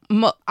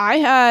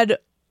I've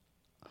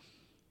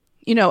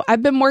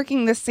been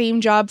working the same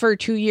job for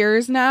 2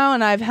 years now,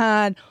 and I've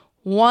had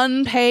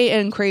one pay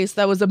increase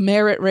that was a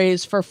merit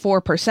raise for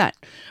 4%,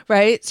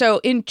 right? So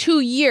in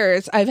 2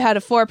 years, I've had a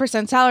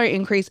 4% salary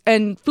increase,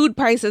 and food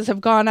prices have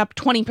gone up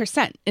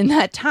 20% in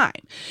that time.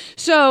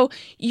 So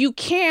you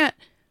can't,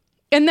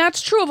 and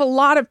that's true of a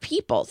lot of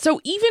people. So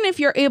even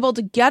if you're able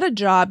to get a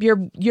job,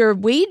 your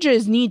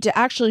wages need to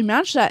actually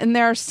match that. And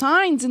there are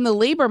signs in the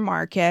labor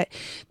market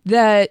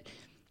that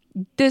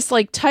this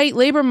like tight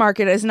labor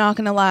market is not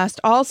going to last.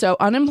 Also,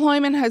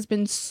 unemployment has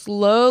been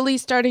slowly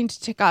starting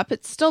to tick up.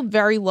 It's still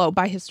very low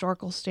by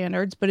historical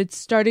standards, but it's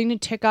starting to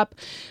tick up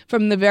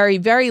from the very,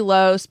 very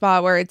low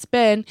spot where it's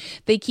been.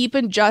 They keep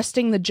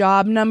adjusting the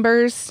job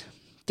numbers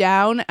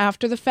down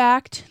after the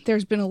fact.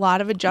 There's been a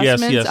lot of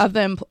adjustments of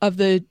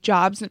the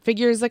jobs and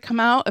figures that come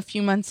out a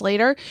few months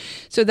later.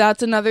 So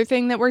that's another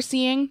thing that we're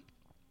seeing.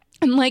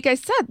 And like I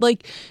said,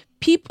 like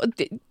people,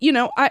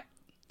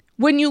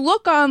 when you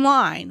look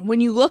online,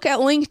 when you look at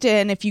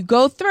LinkedIn, if you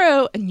go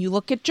through and you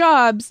look at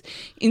jobs,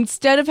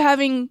 instead of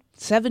having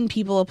 7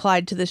 people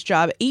applied to this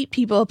job, 8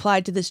 people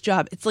applied to this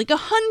job, it's like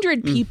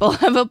 100 people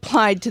have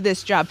applied to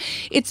this job.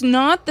 It's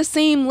not the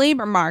same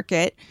labor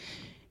market.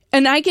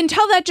 And I can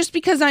tell that just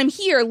because I'm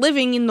here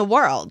living in the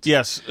world.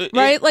 Yes.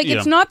 Right?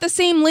 It's not the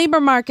same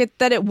labor market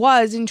that it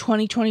was in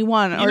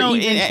 2021 or even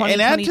 2022.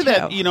 And add to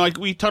that,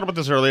 we talked about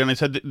this earlier, and I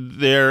said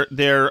that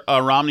their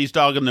Romney's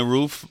dog on the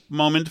roof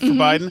moment for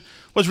Biden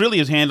was really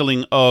his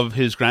handling of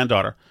his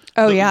granddaughter.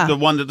 Oh, the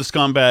one that the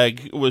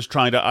scumbag was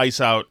trying to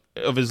ice out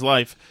of his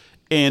life.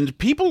 And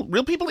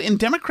real people in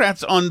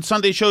Democrats on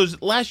Sunday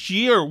shows last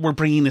year were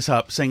bringing this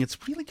up, saying it's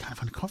really kind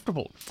of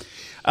uncomfortable.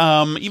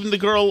 Even the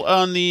girl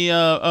on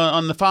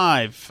the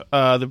 5,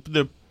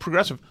 the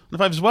progressive on the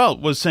 5 as well,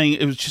 was saying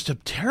it was just a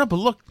terrible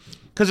look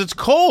because it's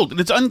cold and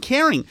it's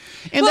uncaring.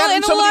 And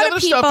and some of the other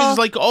stuff is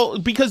like,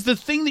 because the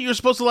thing that you're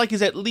supposed to like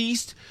is at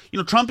least,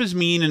 Trump is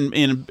mean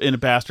and a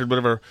bastard,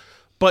 whatever.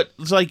 But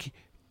it's like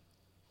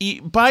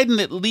Biden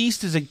at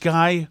least is a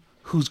guy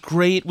who's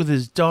great with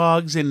his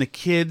dogs and the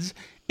kids.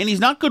 And he's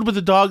not good with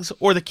the dogs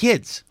or the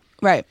kids.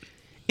 Right.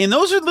 And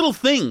those are little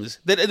things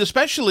that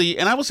especially,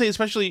 and I will say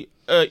especially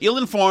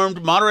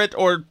ill-informed, moderate,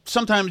 or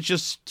sometimes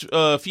just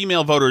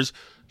female voters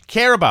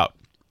care about.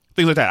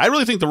 Things like that. I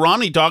really think the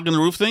Romney dog on the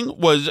roof thing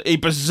was a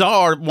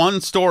bizarre,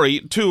 1 story,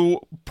 2,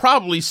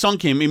 probably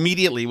sunk him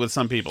immediately with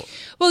some people.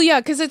 Well, yeah,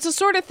 because it's a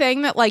sort of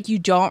thing that, you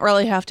don't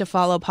really have to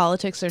follow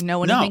politics or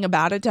know anything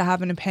about it to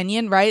have an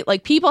opinion, right?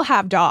 People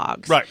have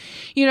dogs. Right.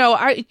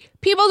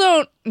 People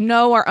don't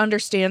know or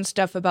understand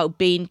stuff about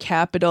Bain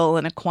Capital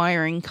and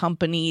acquiring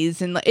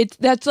companies, and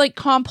that's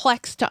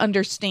complex to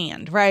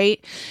understand,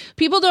 right?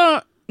 People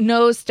don't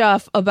know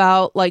stuff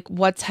about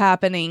what's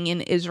happening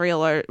in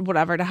Israel or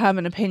whatever to have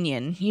an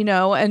opinion,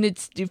 and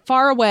it's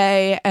far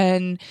away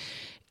and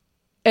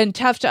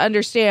tough to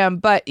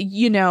understand. But,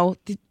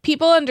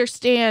 people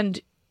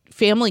understand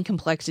family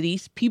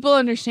complexities. People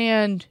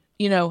understand,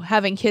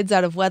 having kids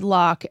out of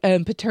wedlock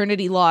and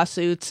paternity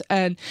lawsuits,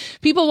 and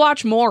people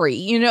watch Maury,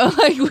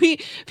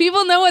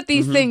 people know what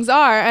these things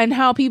are and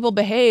how people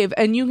behave,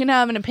 and you can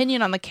have an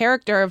opinion on the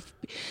character of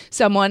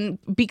someone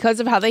because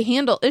of how they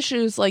handle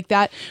issues like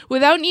that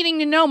without needing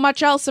to know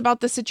much else about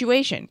the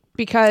situation.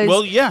 Because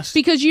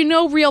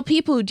real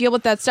people who deal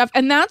with that stuff.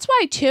 And that's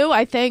why too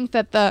I think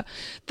that the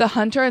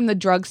Hunter and the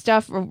drug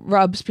stuff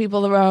rubs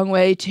people the wrong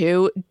way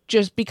too,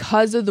 just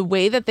because of the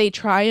way that they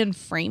try and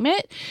frame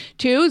it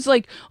too.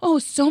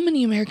 It's so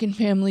many American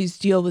families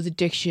deal with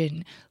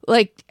addiction,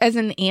 as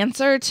an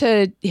answer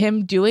to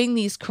him doing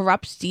these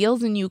corrupt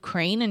deals in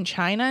Ukraine and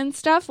China and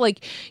stuff.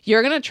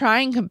 You're gonna try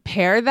and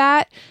compare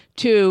that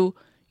to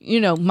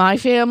my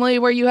family,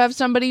 where you have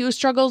somebody who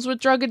struggles with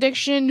drug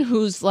addiction,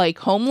 who's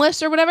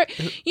homeless or whatever.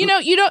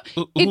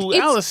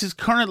 Alice is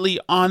currently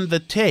on the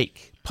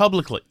take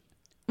publicly.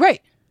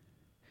 Right.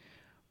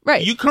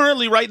 You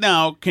currently, right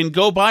now, can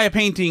go buy a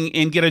painting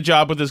and get a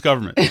job with this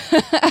government.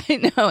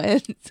 I know.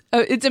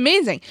 It's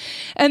amazing.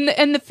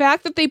 And the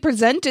fact that they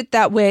present it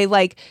that way,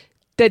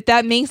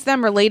 that makes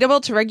them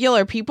relatable to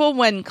regular people,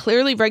 when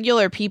clearly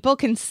regular people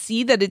can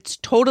see that it's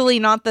totally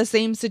not the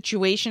same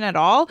situation at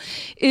all,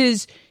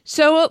 is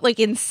so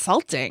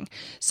insulting.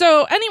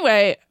 So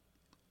anyway,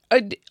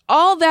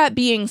 all that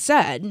being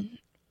said,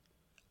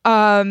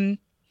 the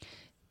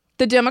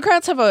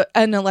Democrats have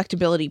an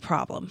electability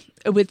problem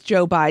with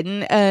Joe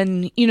Biden,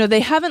 and they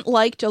haven't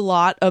liked a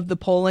lot of the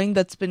polling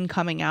that's been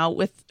coming out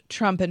with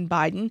Trump and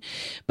Biden,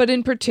 but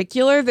in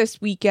particular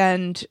this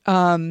weekend,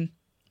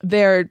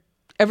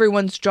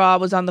 everyone's jaw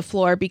was on the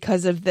floor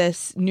because of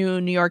this new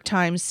New York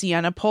Times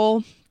Siena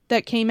poll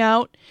that came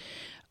out,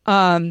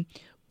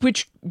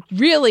 which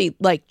really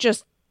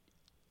just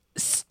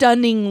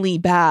stunningly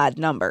bad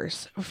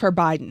numbers for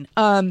Biden.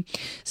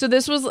 So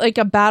this was a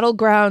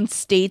battleground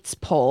states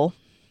poll,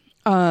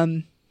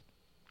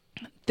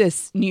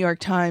 this New York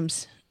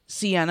Times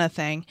Siena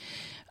thing.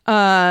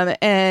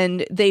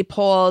 And they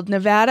polled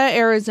Nevada,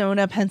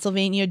 Arizona,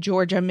 Pennsylvania,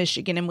 Georgia,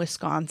 Michigan, and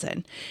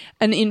Wisconsin.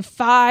 And in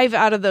 5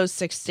 out of those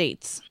 6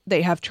 states,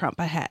 they have Trump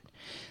ahead.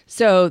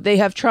 So they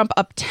have Trump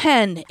up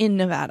 10 in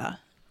Nevada,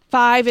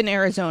 5 in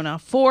Arizona,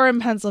 4 in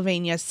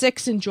Pennsylvania,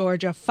 6 in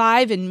Georgia,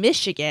 5 in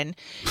Michigan,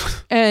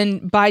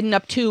 and Biden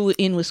up 2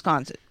 in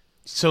Wisconsin.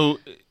 So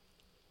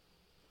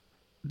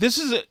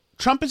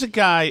Trump is a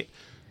guy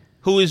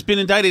who has been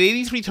indicted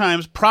 83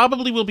 times,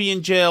 probably will be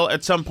in jail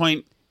at some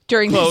point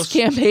during this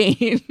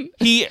campaign.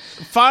 He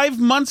 5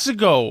 months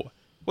ago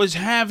was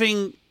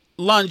having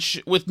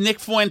lunch with Nick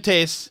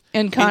Fuentes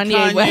and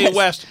Kanye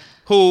West,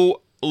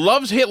 who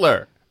loves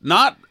Hitler,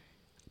 not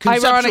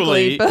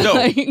conceptually,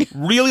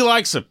 really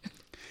likes him.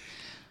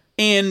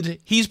 And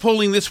he's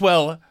polling this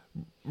well,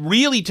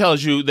 really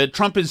tells you that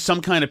Trump is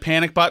some kind of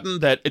panic button,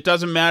 that it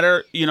doesn't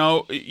matter, we need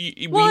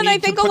I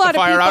think to put a lot the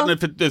fire of people,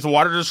 out, and if the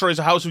water destroys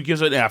a house, who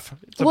gives it an F?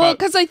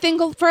 Because I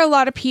think for a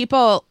lot of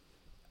people,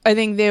 I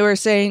think they were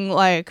saying,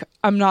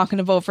 I'm not going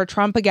to vote for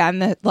Trump again.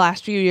 The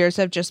last few years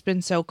have just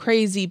been so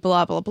crazy,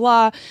 blah, blah,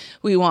 blah.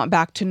 We want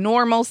back to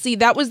normalcy.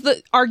 That was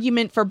the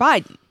argument for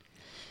Biden.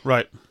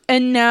 Right.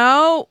 And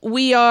now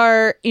we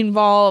are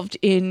involved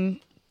in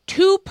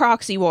 2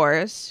 proxy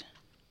wars.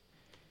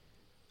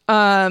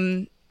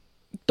 The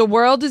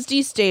world is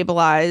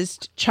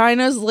destabilized.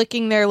 China's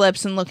licking their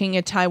lips and looking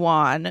at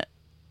Taiwan.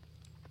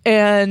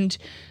 And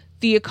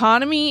the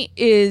economy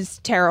is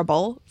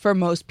terrible for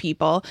most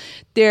people.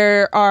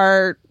 There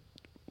are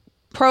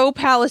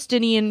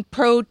pro-Palestinian,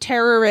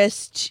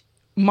 pro-terrorist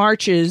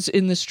marches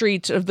in the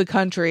streets of the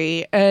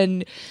country,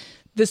 and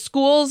the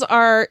schools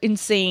are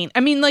insane. I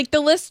mean, like, the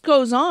list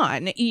goes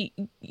on.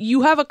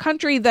 You have a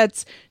country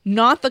that's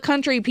not the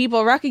country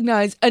people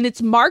recognize, and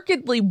it's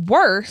markedly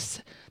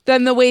worse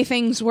than the way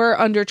things were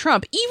under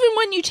Trump, even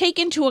when you take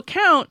into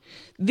account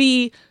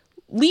the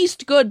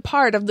least good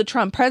part of the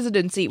Trump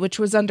presidency, which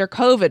was under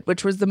COVID,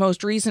 which was the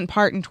most recent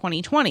part in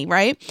 2020,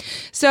 right?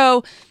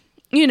 So,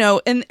 you know,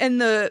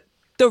 and the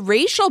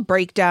racial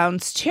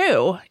breakdowns,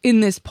 too, in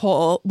this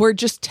poll were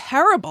just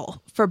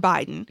terrible for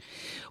Biden,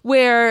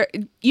 where,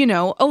 you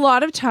know, a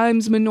lot of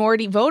times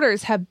minority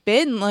voters have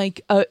been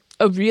like a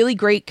really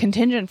great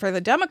contingent for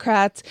the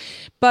Democrats.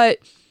 But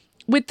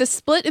with the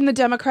split in the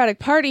Democratic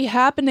Party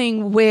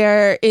happening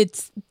where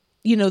it's,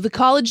 you know, the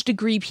college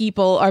degree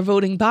people are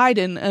voting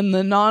Biden and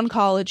the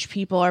non-college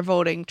people are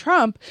voting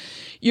Trump,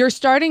 you're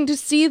starting to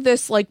see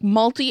this like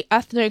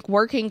multi-ethnic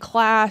working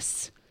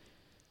class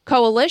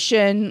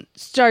coalition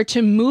start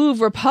to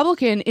move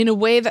Republican in a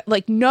way that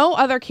like no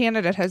other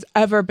candidate has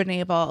ever been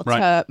able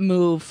to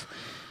move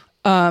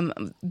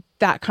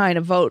that kind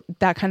of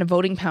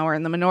voting power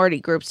in the minority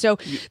group. So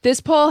this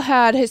poll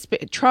had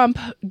Trump,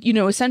 you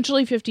know,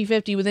 essentially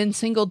 50-50 within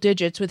single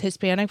digits with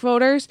Hispanic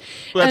voters.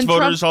 Well, that's and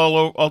voters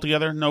Trump, all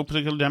together? No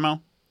particular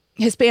demo?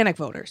 Hispanic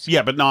voters.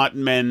 Yeah, but not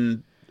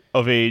men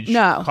of age,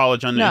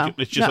 college on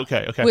it's just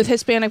okay. With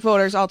Hispanic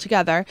voters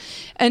altogether.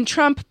 And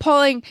Trump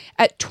polling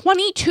at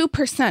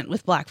 22%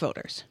 with black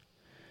voters,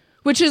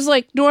 which is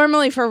like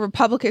normally for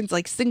Republicans,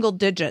 like single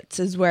digits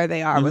is where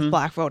they are with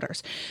black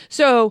voters.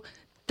 So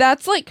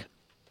that's like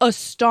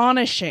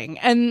astonishing.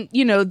 And,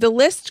 you know, the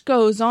list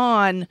goes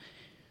on.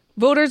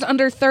 Voters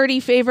under 30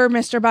 favor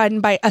Mr.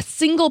 Biden by a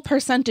single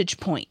percentage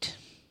point.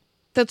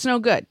 That's no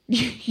good.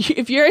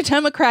 If you're a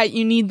Democrat,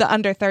 you need the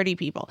under 30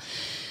 people.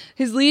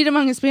 His lead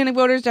among Hispanic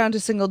voters down to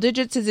single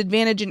digits. His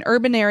advantage in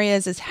urban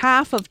areas is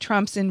half of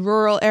Trump's in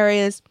rural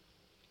areas.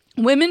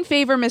 Women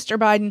favor Mr.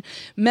 Biden.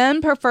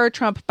 Men prefer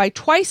Trump by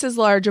twice as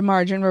large a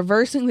margin,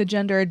 reversing the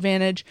gender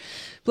advantage.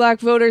 Black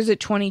voters at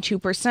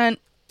 22%.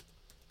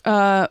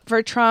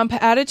 For Trump,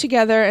 added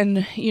together,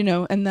 and you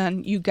know, and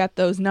then you get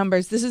those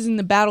numbers. This is in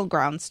the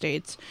battleground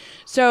states,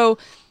 so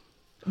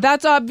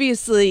that's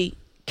obviously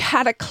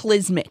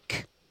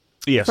cataclysmic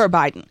for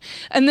Biden.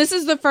 And this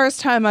is the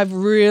first time I've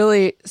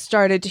really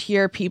started to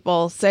hear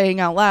people saying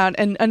out loud.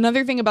 And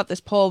another thing about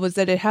this poll was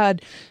that it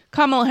had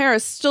Kamala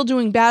Harris still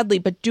doing badly,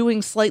 but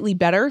doing slightly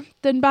better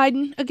than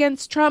Biden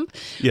against Trump,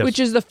 which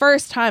is the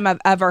first time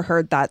I've ever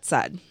heard that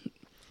said.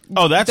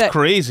 Oh, that's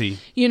crazy.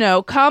 You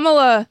know,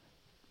 Kamala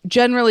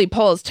generally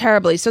polls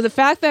terribly. So the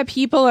fact that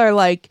people are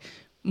like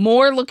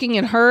more looking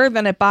at her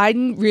than at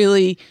Biden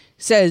really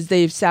says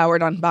they've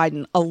soured on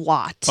Biden a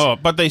lot. Oh,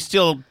 but they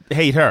still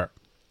hate her.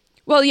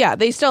 Well, yeah,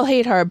 they still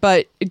hate her,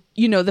 but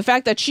you know, the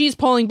fact that she's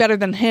polling better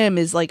than him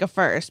is like a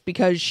first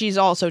because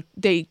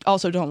they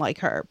also don't like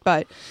her.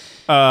 But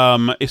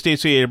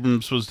Stacey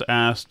Abrams was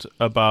asked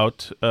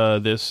about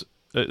this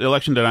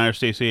election denier,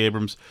 Stacey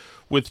Abrams,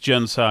 with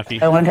Jen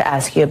Psaki. I wanted to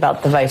ask you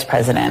about the vice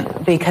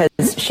president because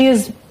she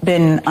has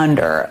been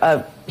under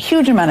a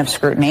huge amount of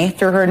scrutiny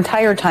through her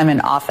entire time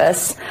in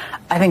office.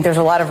 I think there's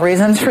a lot of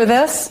reasons for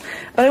this,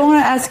 but I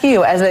want to ask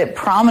you, as a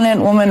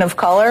prominent woman of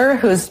color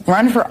who's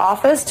run for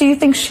office, do you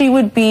think she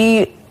would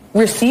be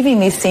receiving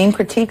these same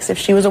critiques if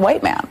she was a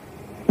white man?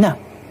 No.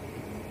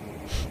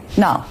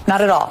 No,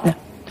 not at all. No.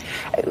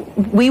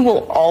 We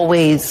will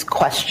always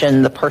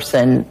question the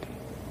person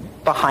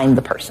behind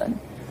the person.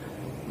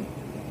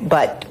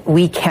 But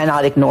we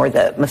cannot ignore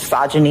that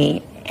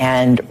misogyny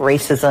and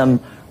racism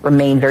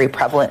remain very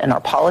prevalent in our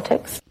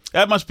politics.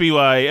 That must be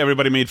why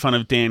everybody made fun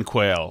of Dan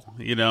Quayle,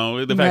 you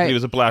know, the fact that he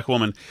was a black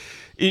woman.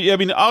 I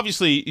mean,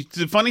 obviously,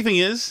 the funny thing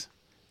is,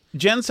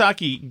 Jen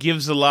Psaki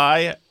gives a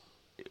lie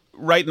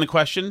right in the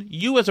question.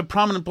 You, as a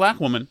prominent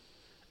black woman,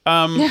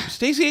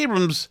 Stacey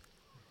Abrams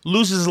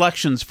loses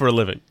elections for a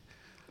living.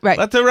 Right.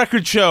 Let the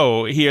record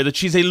show here that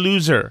she's a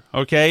loser,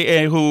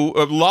 okay, who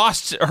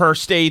lost her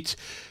state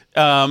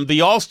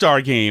the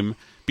All-Star game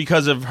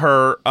because of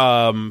her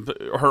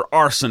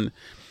arson.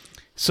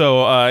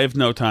 So I have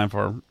no time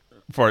for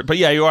it. But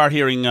yeah, you are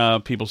hearing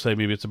people say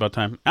maybe it's about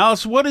time.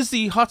 Alice, what is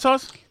the hot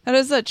sauce? That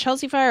is the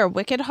Chelsea Fire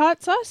Wicked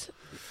hot sauce.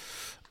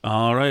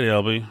 All right,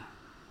 LB.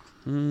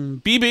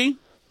 BB.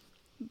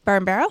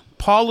 Burn Barrel.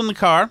 Paul in the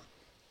car.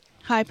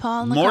 Hi,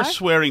 Paul in the car. More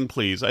swearing,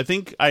 please. I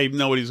think I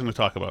know what he's going to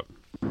talk about.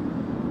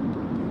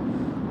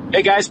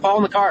 Hey guys, Paul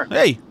in the car.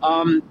 Hey.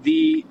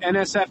 The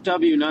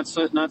NSFW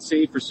not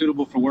safe or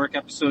suitable for work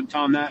episode,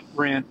 Tom, that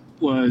rant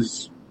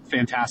was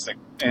fantastic,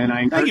 and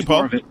I encourage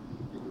more of it.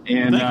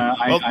 And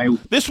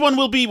this one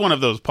will be one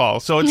of those,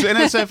 Paul. So it's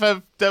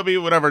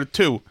NSFW, whatever,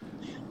 2.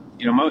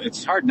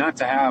 it's hard not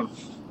to have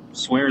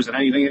swears in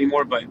anything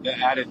anymore, but it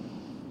added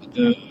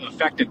the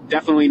effect it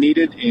definitely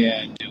needed,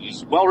 and it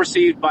was well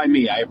received by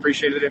me. I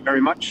appreciated it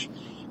very much.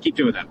 Keep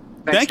doing that.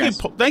 Thanks,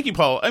 Thank you,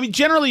 Paul. I mean,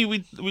 generally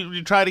we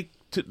try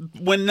to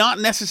when not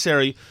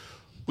necessary,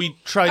 we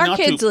try Our not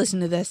to. Our kids listen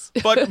to this.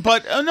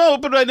 but I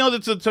know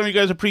that some of you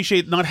guys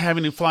appreciate not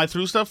having to fly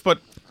through stuff. But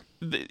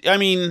I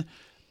mean,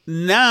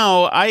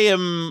 now I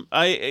am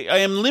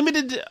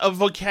limited of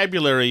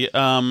vocabulary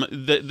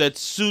that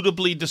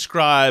suitably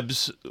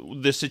describes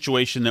the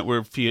situation that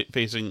we're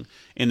facing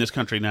in this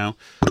country now,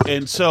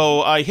 and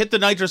so I hit the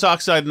nitrous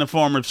oxide in the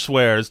form of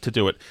swears to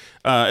do it.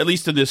 At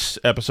least in this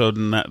episode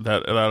and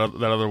that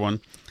other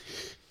one.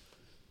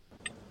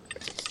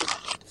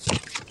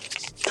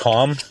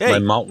 Tom, my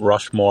Mount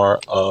Rushmore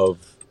of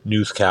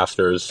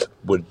newscasters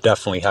would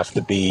definitely have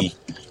to be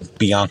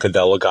Bianca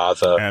Della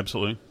Gaza.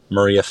 Absolutely.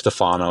 Maria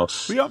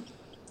Stefanos. Yep.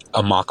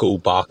 Amaka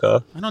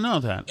Ubaka. I don't know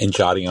that. And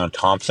Jadion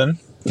Thompson.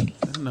 I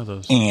don't know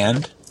those.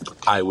 And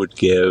I would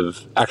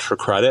give extra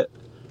credit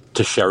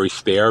to Sherry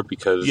Spear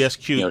because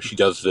she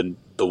does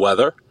the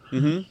weather.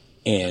 Mm-hmm.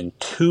 And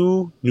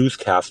 2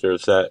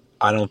 newscasters that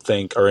I don't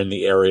think are in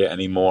the area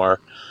anymore.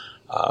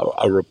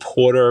 A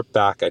reporter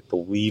back, I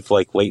believe,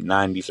 like late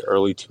 90s,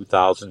 early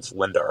 2000s,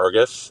 Linda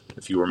Ergus,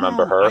 if you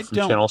remember her from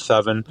Channel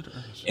 7,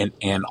 and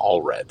Ann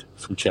Allred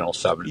from Channel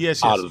 7.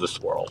 Yes. Out of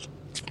this world.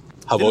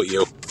 How about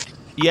you?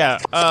 Yeah.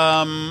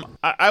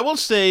 I will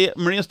say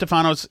Maria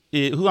Stefanos,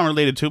 who I'm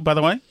related to, by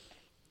the way.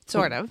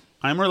 Sort of.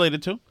 I'm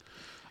related to.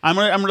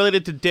 I'm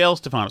related to Dale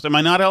Stefanos. Am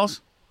I not,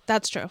 Alice?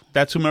 That's true.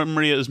 That's who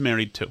Maria is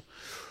married to.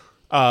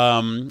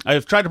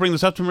 I've tried to bring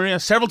this up to Maria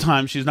several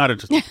times. She's not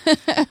interested.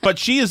 But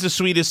she is the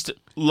sweetest,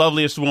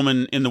 loveliest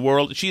woman in the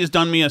world. She has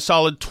done me a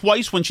solid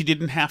twice when she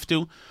didn't have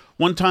to.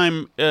 One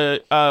time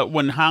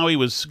when Howie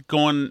was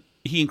going,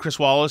 he and Chris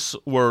Wallace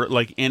were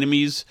like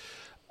enemies.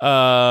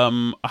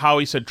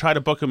 Howie said, try to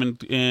book him,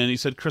 and he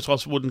said Chris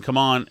Wallace wouldn't come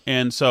on.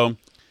 And so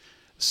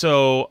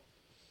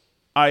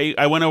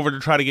I went over to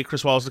try to get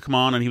Chris Wallace to come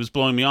on, and he was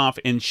blowing me off.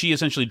 And she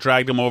essentially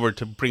dragged him over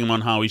to bring him on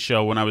Howie's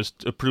show when I was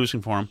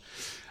producing for him.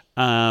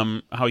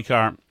 Howie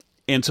Carr.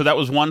 And so that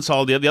was one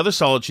solid. The other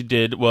solid she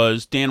did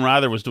was Dan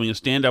Rather was doing a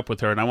stand-up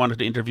with her, and I wanted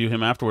to interview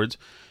him afterwards.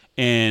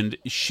 And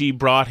she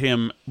brought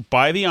him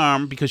by the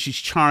arm, because she's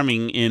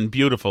charming and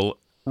beautiful,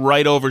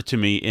 right over to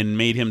me and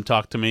made him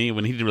talk to me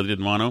when he really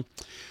didn't want to,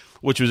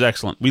 which was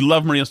excellent. We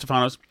love Maria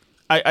Stefanos.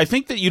 I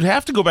think that you'd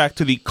have to go back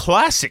to the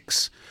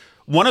classics.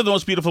 One of the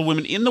most beautiful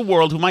women in the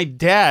world, who my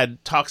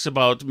dad talks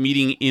about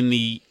meeting in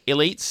the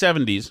late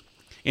 70s,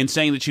 and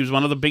saying that she was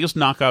one of the biggest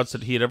knockouts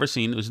that he had ever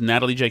seen. It was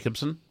Natalie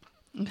Jacobson.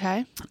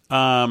 Okay.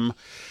 There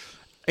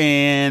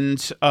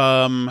is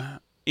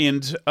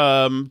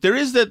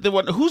the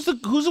one. Who's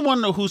the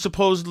one who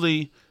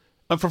supposedly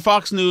for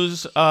Fox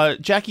News?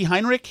 Jackie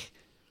Heinrich.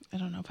 I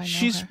don't know if I know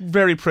She's her.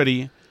 very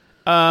pretty.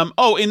 And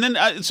then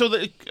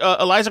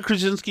Eliza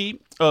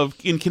Krasinski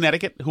in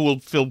Connecticut, who will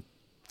feel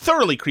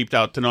thoroughly creeped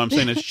out to know I'm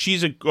saying this.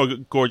 She's a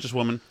gorgeous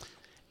woman,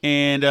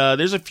 and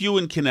there's a few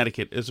in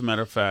Connecticut, as a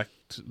matter of fact,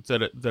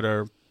 that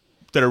are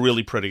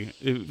really pretty,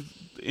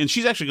 and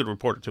she's actually a good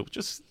reporter too.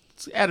 Just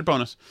added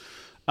bonus.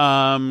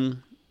 I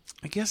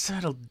guess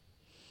that'll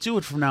do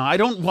it for now. I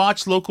don't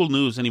watch local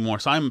news anymore,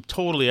 so I'm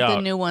totally out.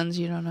 The new ones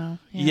you don't know.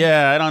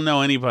 Yeah, I don't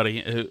know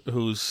anybody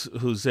who's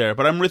there.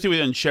 But I'm with you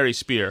on Sherry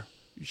Spear.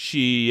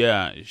 She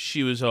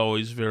was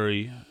always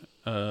very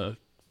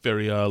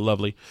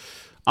lovely.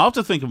 I'll have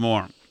to think of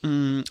more.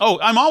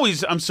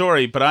 I'm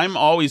sorry, but I'm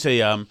always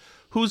a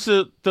who's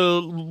the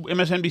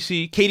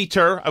MSNBC? Katie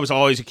Tur. I was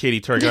always a Katie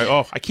Tur guy.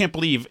 Oh, I can't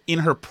believe in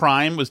her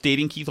prime was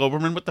dating Keith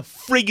Olbermann. What the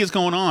frig is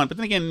going on? But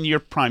then again, in your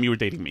prime, you were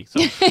dating me. So.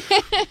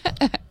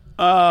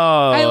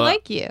 I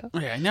like you.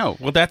 Yeah, I know.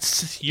 Well,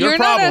 that's your You're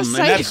problem,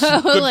 not a and psycho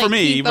that's good like for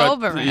me. Keith But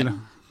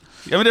Olbermann.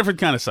 I'm a different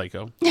kind of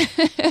psycho.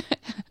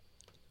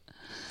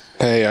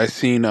 Hey, I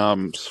seen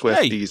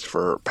Swifties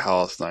for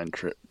Palestine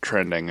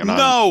trending, and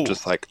No. I'm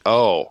just like,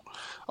 oh,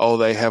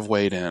 they have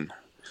weighed in.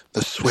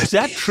 The Swifties. Is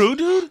that true,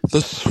 dude? The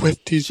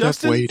Swifties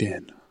Justin? have weighed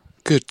in.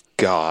 Good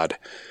God.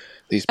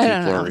 These I people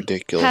don't know. are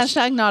ridiculous.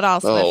 Hashtag not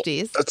all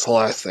Swifties. Oh, that's the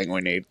last thing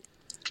we need.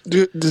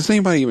 Does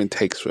anybody even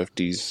take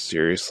Swifties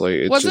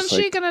seriously? It's Wasn't just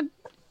she like, gonna?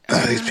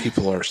 these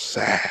people are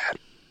sad.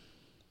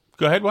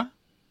 Go ahead, what?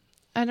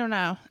 I don't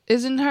know.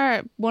 Isn't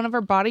her one of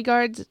her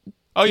bodyguards?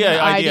 Oh,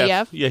 yeah, in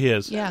IDF. Yeah, he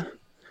is. Yeah.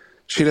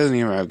 She doesn't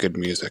even have good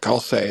music. I'll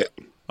say it.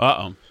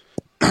 Uh-oh.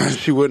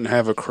 She wouldn't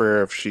have a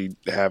career if she'd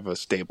have a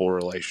stable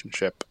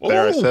relationship.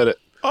 There, I said it.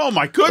 Oh,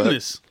 my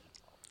goodness.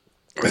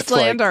 It's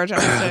Slander,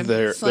 Jonathan.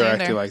 They're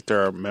Slander. acting like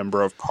they're a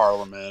member of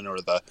Parliament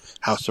or the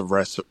House of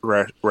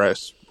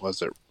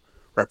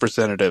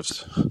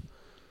Representatives.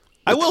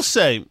 I will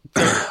say,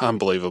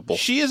 unbelievable.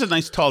 She is a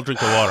nice tall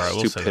drink of water. I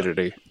will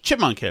Stupidity. say that.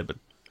 Chipmunk head, but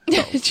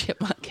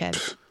Chipmunk head.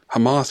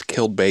 Hamas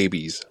killed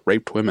babies,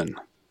 raped women.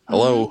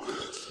 Hello.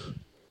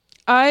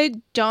 I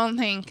don't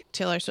think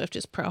Taylor Swift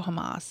is pro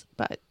Hamas,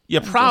 but Yeah,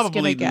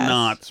 probably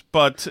not,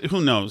 but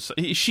who knows?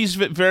 She's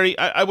very...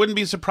 I wouldn't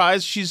be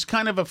surprised. She's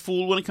kind of a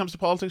fool when it comes to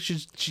politics.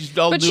 She's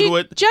all new to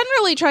it.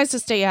 Generally tries to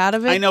stay out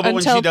of it. I know, but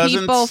when she doesn't...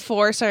 people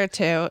force her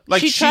to.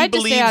 Like, she tried to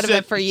stay out of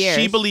it for years.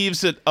 She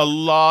believes that a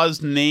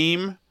law's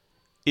name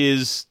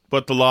is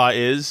what the law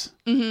is.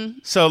 Mm-hmm.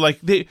 So, like,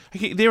 they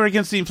were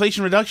against the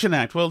Inflation Reduction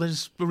Act. Well,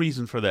 there's a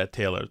reason for that,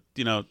 Taylor.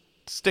 You know,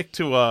 stick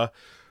to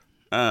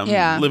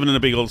living in a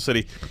big old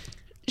city.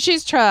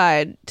 She's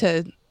tried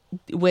to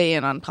weigh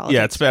in on politics.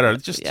 Yeah, it's better.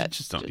 Just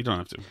don't. You don't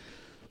have to.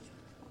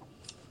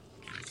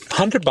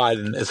 Hunter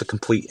Biden is a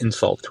complete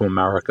insult to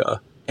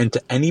America and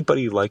to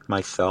anybody like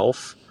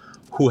myself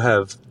who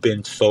have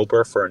been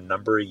sober for a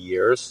number of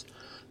years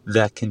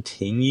that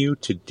continue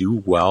to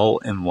do well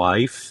in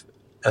life,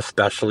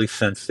 especially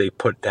since they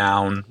put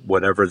down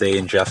whatever they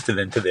ingested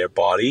into their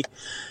body.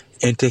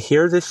 And to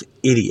hear this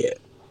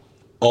idiot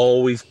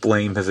always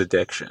blame his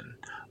addiction.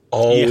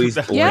 Always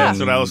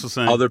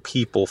blame other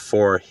people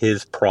for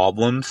his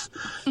problems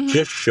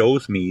just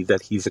shows me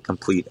that he's a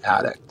complete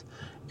addict.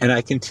 And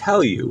I can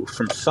tell you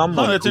from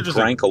someone who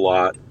drank a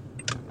lot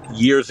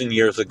years and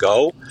years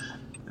ago,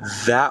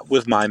 that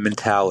was my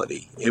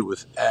mentality. It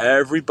was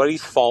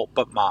everybody's fault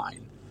but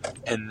mine.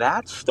 And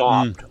that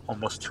stopped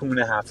almost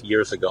 2.5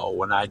 years ago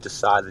when I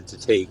decided to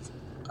take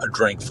a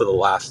drink for the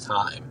last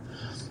time.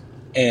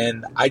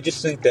 And I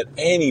just think that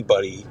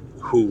anybody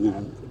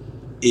who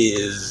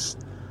is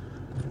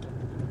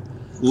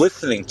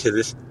listening to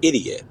this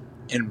idiot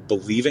and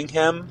believing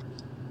him,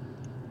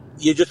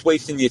 you're just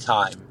wasting your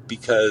time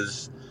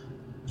because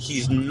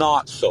he's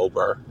not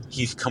sober.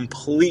 He's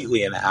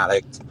completely an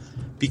addict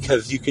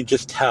because you can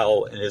just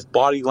tell in his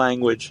body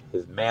language,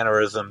 his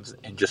mannerisms,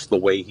 and just the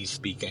way he's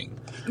speaking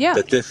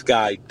that this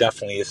guy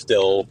definitely is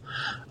still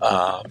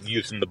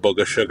using the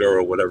booger sugar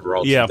or whatever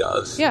else he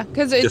does. Yeah,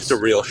 because it's just a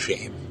real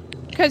shame.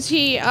 Because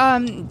he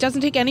doesn't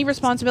take any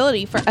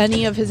responsibility for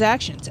any of his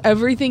actions.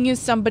 Everything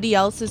is somebody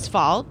else's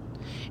fault.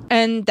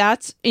 And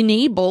that's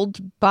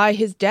enabled by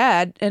his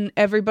dad and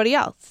everybody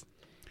else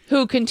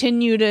who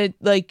continue to,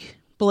 like,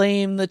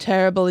 blame the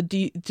terrible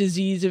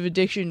disease of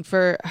addiction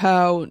for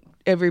how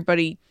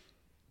everybody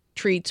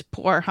treats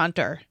poor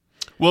Hunter.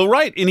 Well,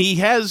 right. And he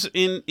has,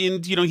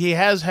 he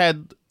has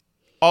had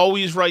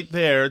always right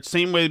there,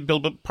 same way Bill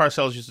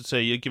Parcells used to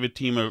say, you give a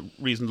team a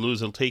reason to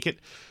lose, they'll take it.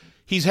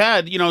 He's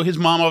had, his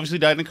mom obviously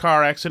died in a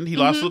car accident. He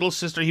lost a little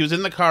sister. He was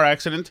in the car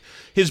accident.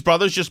 His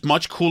brother's just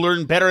much cooler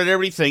and better at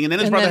everything. And then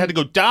his brother had to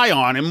go die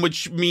on him,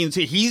 which means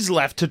he's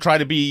left to try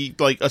to be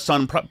like a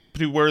son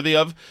pretty worthy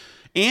of.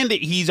 And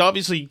he's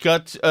obviously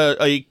got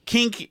a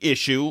kink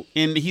issue,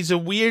 and he's a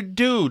weird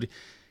dude.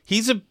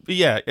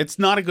 It's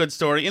not a good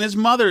story. And his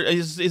mother,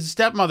 his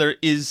stepmother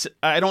is,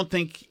 I don't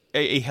think,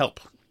 a help.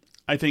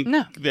 I think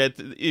that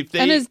if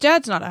they... And his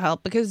dad's not a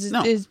help because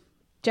his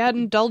dad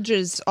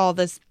indulges all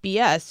this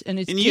BS and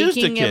is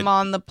taking him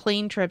on the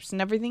plane trips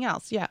and everything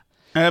else. Yeah.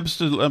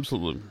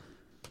 Absolutely.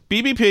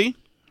 BBP.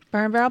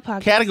 Burn Barrel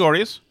Podcast.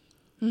 Categories.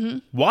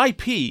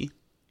 YP.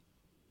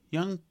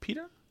 Young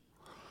Peter.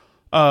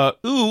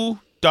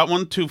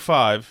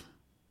 Ooh.125.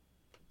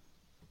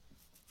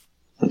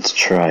 Let's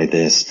try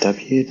this.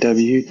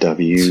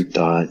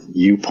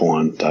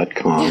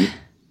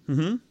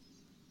 www.youporn.com.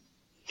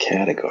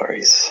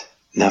 Categories.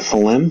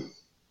 Nephilim.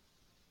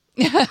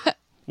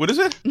 What is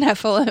it?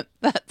 Nephilim.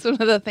 That's one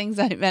of the things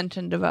I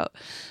mentioned about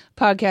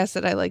podcasts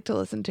that I like to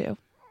listen to.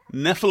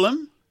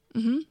 Nephilim?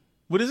 Mm-hmm.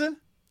 What is it?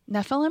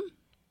 Nephilim?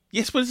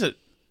 Yes, what is it?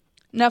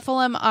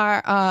 Nephilim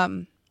are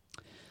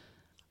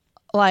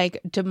like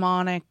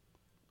demonic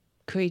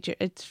creature.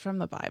 It's from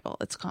the Bible.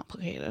 It's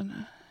complicated.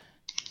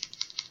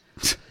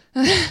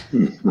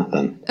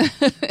 Nothing.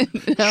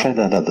 Try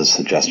that other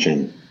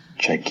suggestion.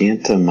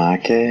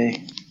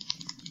 Gigantomachia.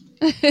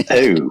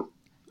 Oh.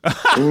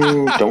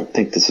 Don't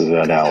think this is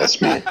what Alice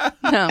meant.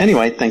 No.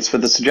 Anyway, thanks for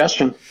the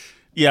suggestion.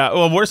 Yeah,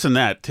 well, worse than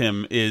that,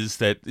 Tim, is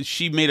that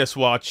she made us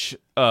watch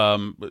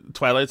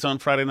Twilight Zone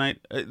Friday night.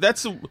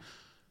 That's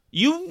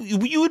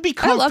you would be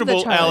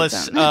comfortable,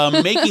 Alice,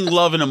 making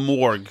love in a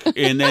morgue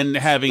and then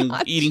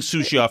eating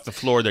sushi off the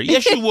floor there.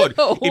 Yes, you would.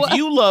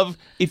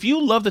 If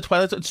you love the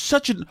Twilight Zone, it's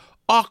such an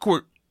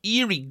awkward,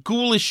 eerie,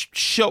 ghoulish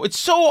show. It's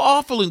so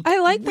awful and I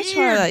like weird. The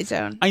Twilight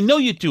Zone. I know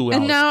you do, Alice.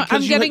 And now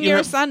I'm getting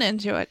your son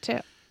into it too.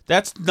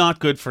 That's not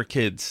good for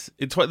kids.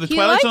 The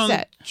Twilight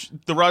Zone,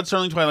 the Rod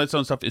Serling Twilight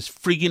Zone stuff is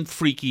freaking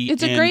freaky.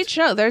 It's a great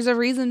show. There's a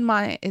reason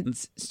why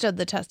it's stood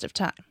the test of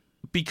time.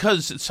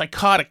 Because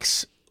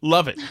psychotics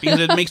love it. Because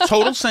it makes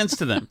total sense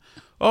to them.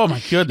 Oh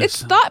my goodness.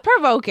 It's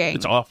thought-provoking.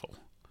 It's awful.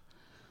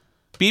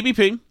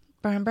 BBP.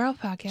 Burn Barrel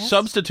Podcast.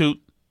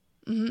 Substitute.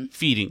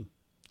 Feeding.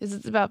 Is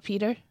it about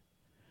Peter?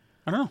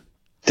 I don't know.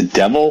 The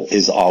devil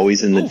is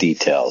always in the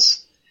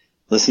details.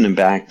 Listening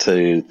back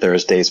to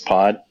Thursday's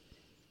pod,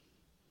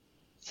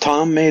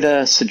 Tom made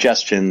a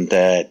suggestion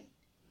that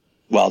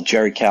while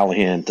Jerry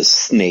Callahan, the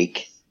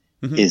snake,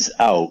 is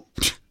out,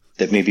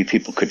 that maybe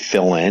people could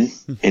fill in.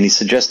 And he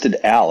suggested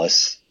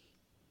Alice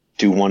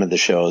do one of the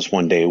shows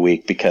one day a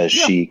week because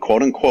she,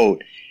 quote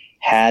unquote,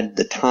 had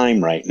the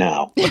time right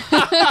now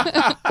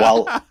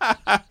while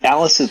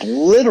Alice is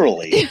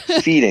literally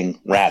feeding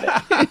Rabbit.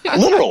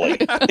 Literally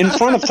in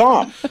front of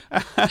Tom.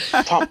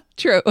 Tom,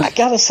 true. I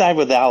got to side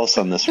with Alice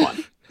on this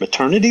one.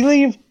 Maternity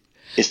leave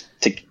is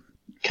to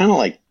kind of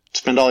like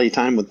spend all your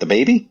time with the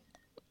baby.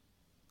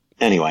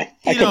 Anyway,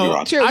 I could be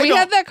wrong. True. We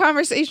had that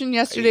conversation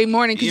yesterday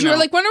morning because you were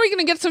like, when are we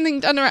going to get something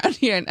done around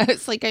here? And I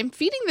was like, I'm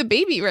feeding the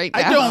baby right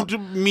now. I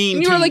don't mean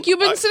and you were like, you've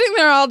been sitting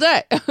there all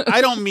day.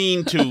 I don't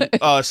mean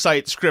to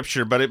cite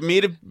scripture, but it may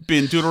have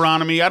been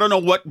Deuteronomy. I don't know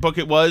what book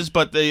it was,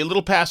 but the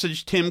little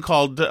passage Tim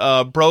called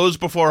Bros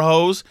Before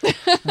Hoes.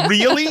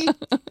 Really?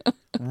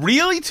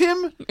 Really,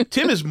 Tim?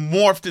 Tim is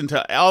morphed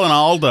into Alan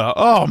Alda.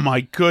 Oh,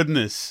 my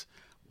goodness.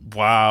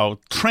 Wow.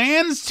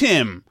 Trans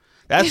Tim.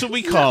 That's what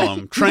we call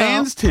him.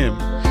 Trans Tim.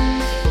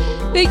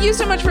 Thank you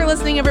so much for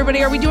listening,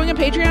 everybody. Are we doing a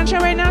Patreon show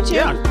right now, too?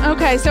 Yeah.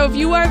 Okay, so if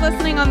you are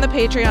listening on the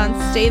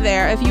Patreon, stay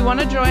there. If you want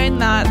to join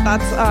that,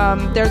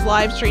 that's there's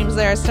live streams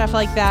there, stuff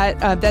like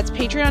that. That's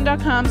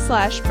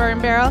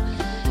patreon.com/Burn Barrel.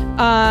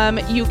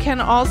 You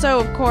can also,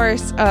 of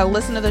course,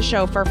 listen to the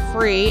show for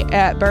free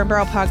at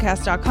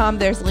burnbarrelpodcast.com.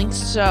 There's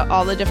links to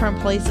all the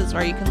different places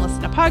where you can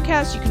listen to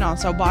podcasts. You can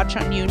also watch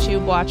on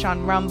YouTube, watch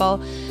on Rumble,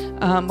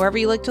 wherever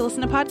you like to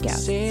listen to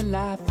podcasts. C'est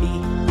la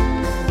vie.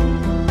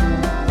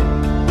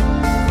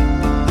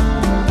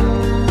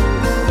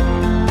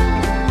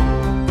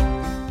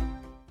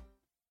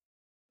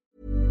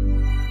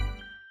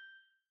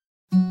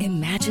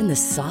 Imagine the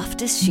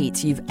softest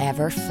sheets you've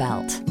ever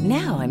felt.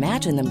 Now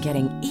imagine them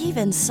getting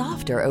even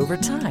softer over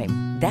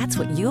time. That's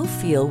what you'll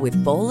feel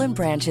with Boll &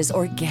 Branch's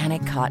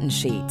organic cotton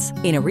sheets.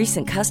 In a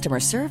recent customer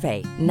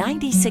survey,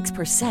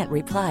 96%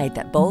 replied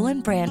that Boll &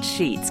 Branch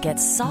sheets get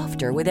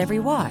softer with every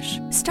wash.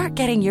 Start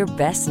getting your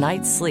best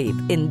night's sleep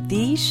in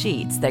these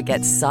sheets that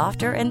get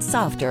softer and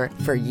softer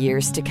for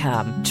years to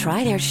come.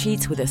 Try their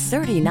sheets with a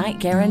 30-night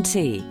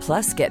guarantee.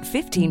 Plus, get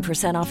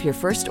 15% off your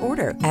first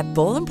order at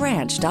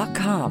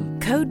bollandbranch.com.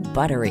 Code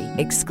BUTTERY.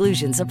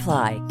 Exclusions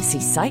apply. See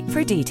site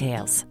for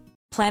details.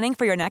 Planning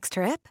for your next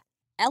trip?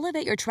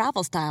 Elevate your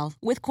travel style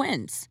with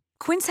Quince.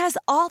 Quince has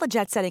all the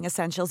jet-setting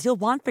essentials you'll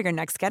want for your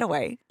next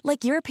getaway,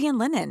 like European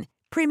linen,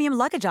 premium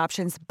luggage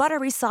options,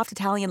 buttery soft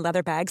Italian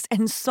leather bags,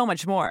 and so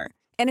much more.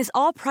 And is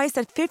all priced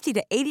at 50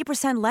 to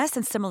 80% less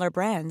than similar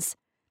brands.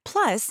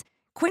 Plus,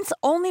 Quince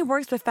only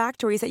works with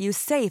factories that use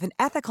safe and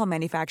ethical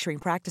manufacturing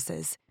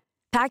practices.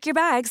 Pack your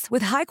bags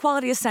with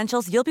high-quality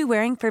essentials you'll be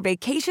wearing for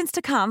vacations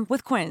to come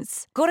with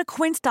Quince. Go to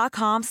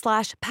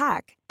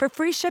quince.com/pack for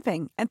free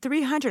shipping and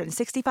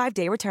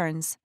 365-day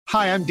returns.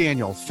 Hi, I'm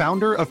Daniel,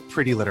 founder of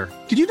Pretty Litter.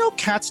 Did you know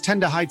cats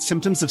tend to hide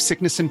symptoms of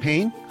sickness and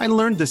pain? I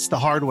learned this the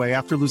hard way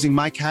after losing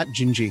my cat,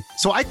 Gingy.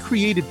 So I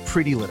created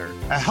Pretty Litter,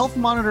 a health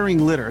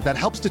monitoring litter that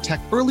helps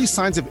detect early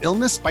signs of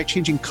illness by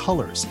changing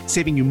colors,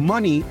 saving you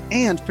money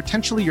and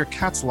potentially your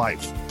cat's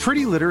life.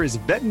 Pretty Litter is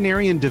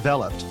veterinarian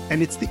developed,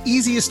 and it's the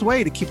easiest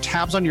way to keep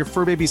tabs on your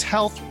fur baby's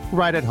health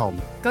right at home.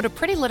 Go to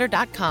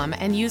prettylitter.com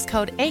and use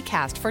code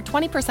ACAST for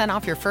 20%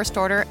 off your first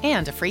order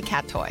and a free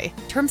cat toy.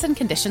 Terms and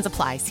conditions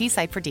apply. See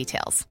site for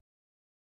details.